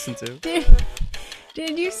just listen to?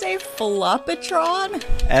 Did you say Floppatron?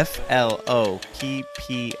 FLOPPOTRON.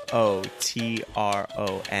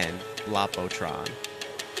 Lopotron.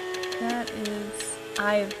 That is...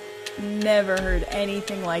 I've never heard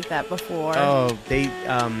anything like that before. Oh, they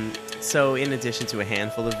so in addition to a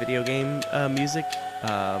handful of video game music,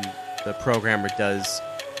 the programmer does,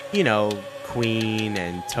 Queen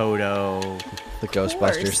and Toto, The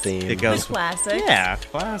Ghostbusters theme. the Ghost classics. Yeah,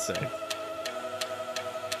 classic.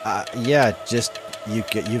 Yeah, just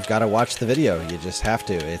you've got to watch the video. You just have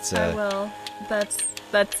to. It's I will.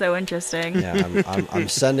 That's so interesting. yeah. I'm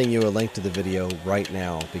sending you a link to the video right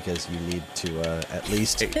now because you need to at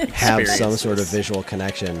least have some sort of visual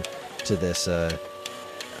connection to this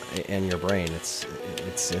in your brain. It's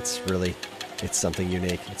really something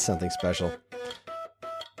unique. It's something special.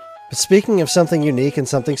 But speaking of something unique and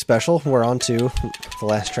something special, we're on to the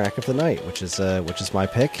last track of the night, which is my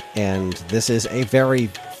pick, and this is a very,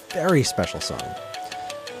 very special song.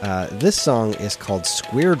 This song is called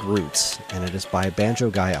Squared Roots, and it is by Banjo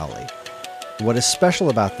Guy Ali. What is special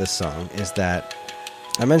about this song is that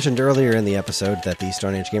I mentioned earlier in the episode that the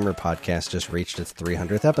Stone Age Gamer podcast just reached its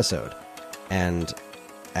 300th episode, and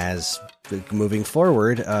as moving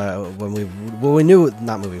forward, when we knew we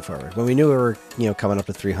were coming up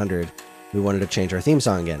to 300, we wanted to change our theme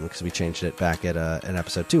song again because we changed it back at an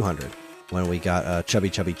episode 200 when we got Chubby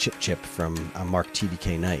Chubby Chip Chip from Mark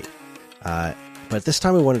TDK Knight. But this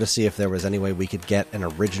time we wanted to see if there was any way we could get an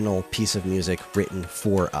original piece of music written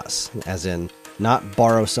for us, as in not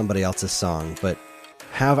borrow somebody else's song, but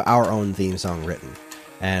have our own theme song written.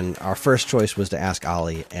 And our first choice was to ask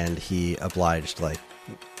Ali, and he obliged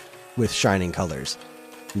with shining colors.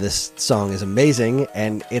 This song is amazing,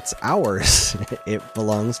 and it's ours. It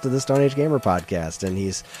belongs to the Stone Age Gamer podcast, and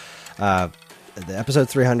he's the episode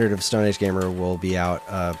 300 of Stone Age Gamer will be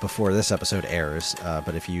out before this episode airs,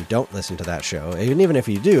 but if you don't listen to that show, and even if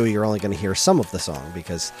you do, you're only going to hear some of the song,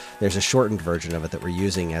 because there's a shortened version of it that we're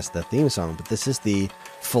using as the theme song, but this is the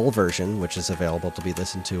full version, which is available to be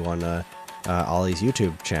listened to on Ollie's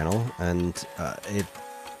YouTube channel, and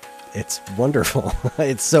it's wonderful.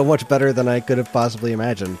 It's so much better than I could have possibly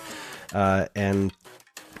imagined, and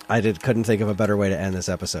I couldn't think of a better way to end this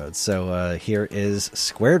episode. So here is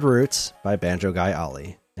Squared Roots by Banjo Guy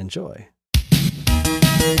Ali. Enjoy.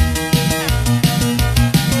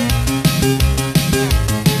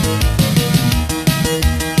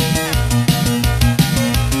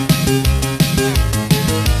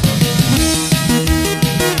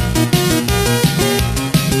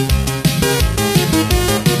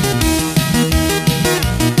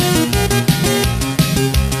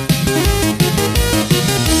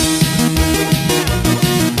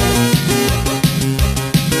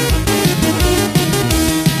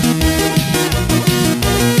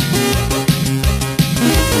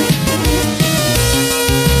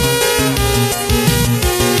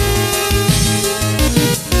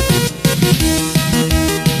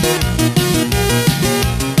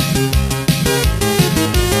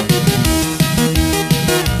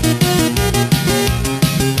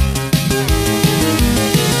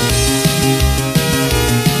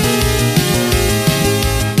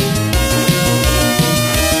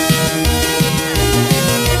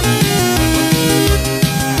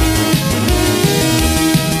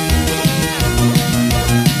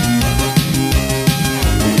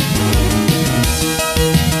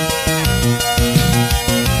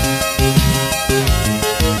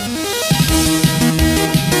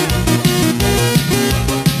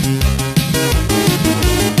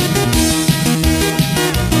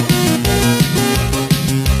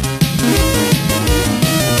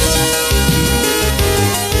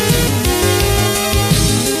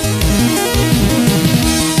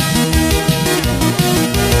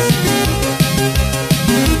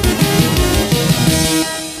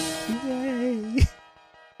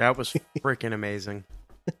 That was freaking amazing.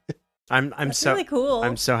 I'm so really cool.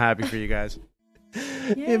 I'm so happy for you guys.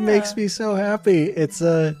 Yeah. It makes me so happy. It's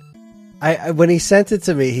when he sent it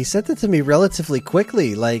to me relatively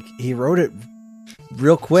quickly. Like, he wrote it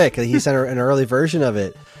real quick. He sent an early version of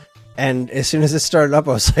it, And as soon as it started up,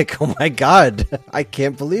 I was like, oh my God, I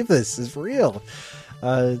can't believe this is real.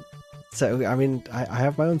 So, I mean, I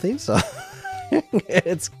have my own theme song.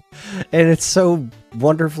 It's so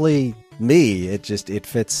wonderfully me. It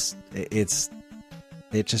fits.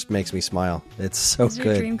 It just makes me smile. It's so Is good.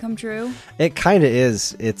 your dream come true? It kind of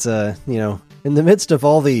is. It's in the midst of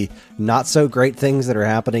all the not so great things that are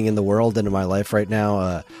happening in the world and in my life right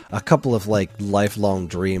now, a couple of like lifelong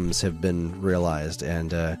dreams have been realized,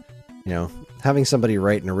 and having somebody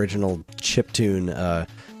write an original chiptune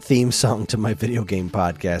theme song to my video game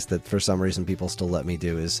podcast that for some reason people still let me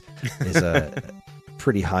do is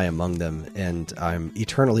pretty high among them, and I'm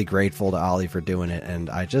eternally grateful to Ollie for doing it, and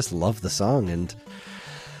I just love the song and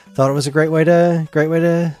thought it was a great way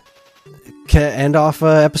to end off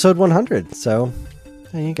episode 100. So,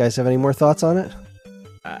 you guys have any more thoughts on it?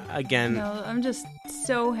 Again, No, I'm just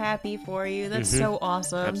so happy for you. That's so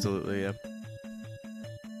awesome. absolutely. Yeah.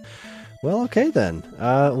 Well, okay then.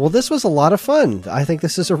 Well, this was a lot of fun. I think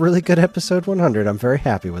this is a really good episode 100. I'm very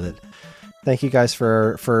happy with it. Thank you guys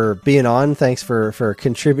for being on. Thanks for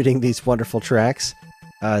contributing these wonderful tracks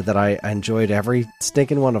that I enjoyed every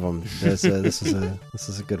stinking one of them. This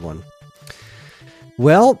is a good one.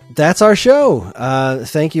 Well, that's our show.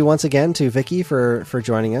 Thank you once again to Vicky for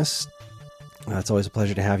joining us. It's always a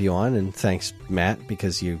pleasure to have you on, and thanks, Matt,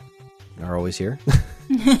 because you are always here.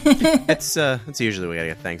 It's usually what I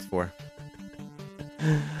get thanks for.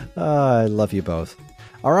 I love you both.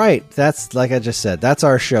 All right, that's like I just said. That's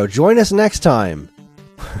our show. Join us next time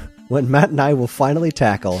when Matt and I will finally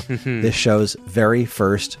tackle this show's very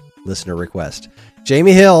first listener request.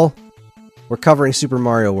 Jamie Hill, we're covering Super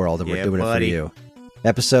Mario World, and we're doing it for you.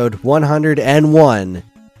 Episode 101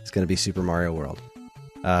 is going to be Super Mario World.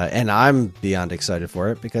 And I'm beyond excited for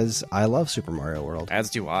it because I love Super Mario World. As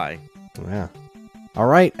do I. Yeah. All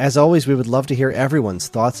right. As always, we would love to hear everyone's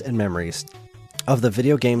thoughts and memories of the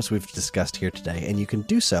video games we've discussed here today, and you can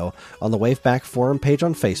do so on the Waveback forum page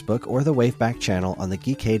on Facebook or the Waveback channel on the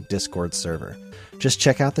Geekade Discord server. Just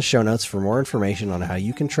check out the show notes for more information on how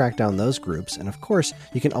you can track down those groups, and of course,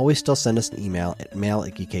 you can always still send us an email at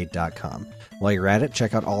mail@geekade.com. While you're at it,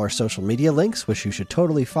 check out all our social media links, which you should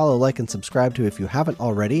totally follow, like, and subscribe to if you haven't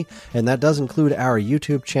already, and that does include our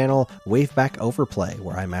YouTube channel, Waveback Overplay,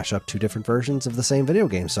 where I mash up 2 different versions of the same video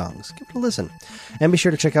game songs. Give it a listen. And be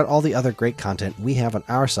sure to check out all the other great content we have on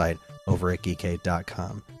our site over at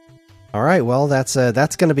geekade.com. All right, well, that's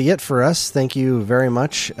going to be it for us. Thank you very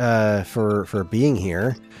much for being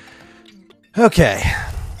here. Okay,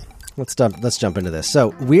 let's jump into this. So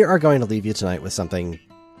we are going to leave you tonight with something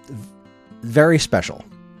very special.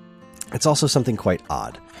 It's also something quite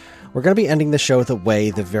odd. We're going to be ending the show the way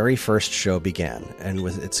the very first show began, and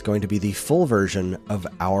it's going to be the full version of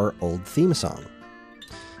our old theme song.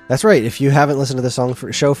 That's right. If you haven't listened to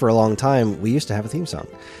the show for a long time, we used to have a theme song.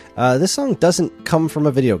 This song doesn't come from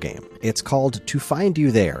a video game. It's called To Find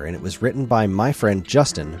You There, and it was written by my friend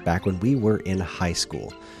Justin back when we were in high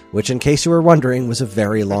school, which, in case you were wondering, was a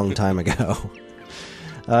very long time ago.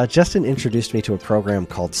 Justin introduced me to a program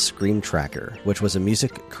called Scream Tracker, which was a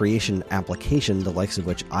music creation application the likes of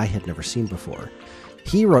which I had never seen before.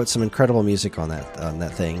 He wrote some incredible music on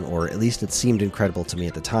that thing, or at least it seemed incredible to me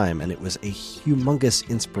at the time, and it was a humongous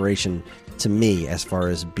inspiration to me as far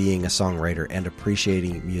as being a songwriter and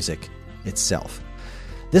appreciating music itself.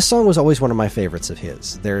 This song was always one of my favorites of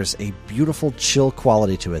his. There's a beautiful, chill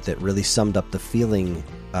quality to it that really summed up the feeling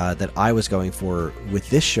that I was going for with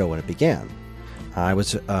this show when it began. I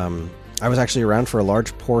was actually around for a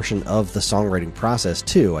large portion of the songwriting process,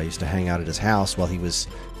 too. I used to hang out at his house while he was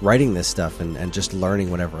writing this stuff and just learning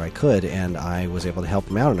whatever I could, and I was able to help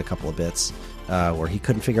him out in a couple of bits where he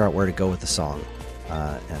couldn't figure out where to go with the song.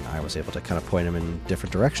 And I was able to kind of point him in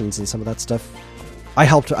different directions, and some of that stuff I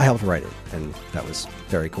helped write it, and that was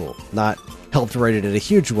very cool. Not helped write it in a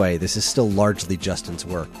huge way. This is still largely Justin's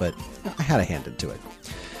work, but I had a hand into it.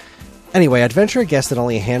 Anyway, I'd venture a guess that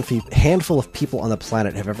only a handful of people on the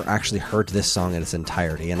planet have ever actually heard this song in its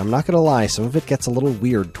entirety, and I'm not going to lie, some of it gets a little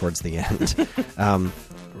weird towards the end.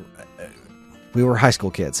 We were high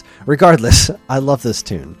school kids. Regardless, I love this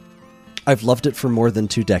tune. I've loved it for more than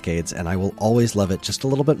 2 decades, and I will always love it just a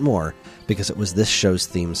little bit more because it was this show's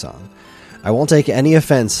theme song. I won't take any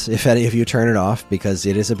offense if any of you turn it off, because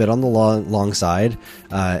it is a bit on the long side,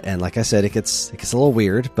 and like I said, it gets a little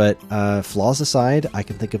weird, but flaws aside, I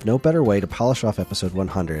can think of no better way to polish off episode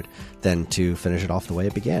 100 than to finish it off the way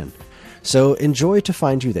it began. So enjoy To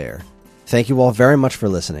Find You There. Thank you all very much for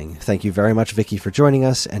listening. Thank you very much, Vicky, for joining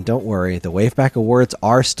us, and don't worry, the Waveback Awards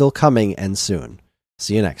are still coming, and soon.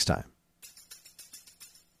 See you next time.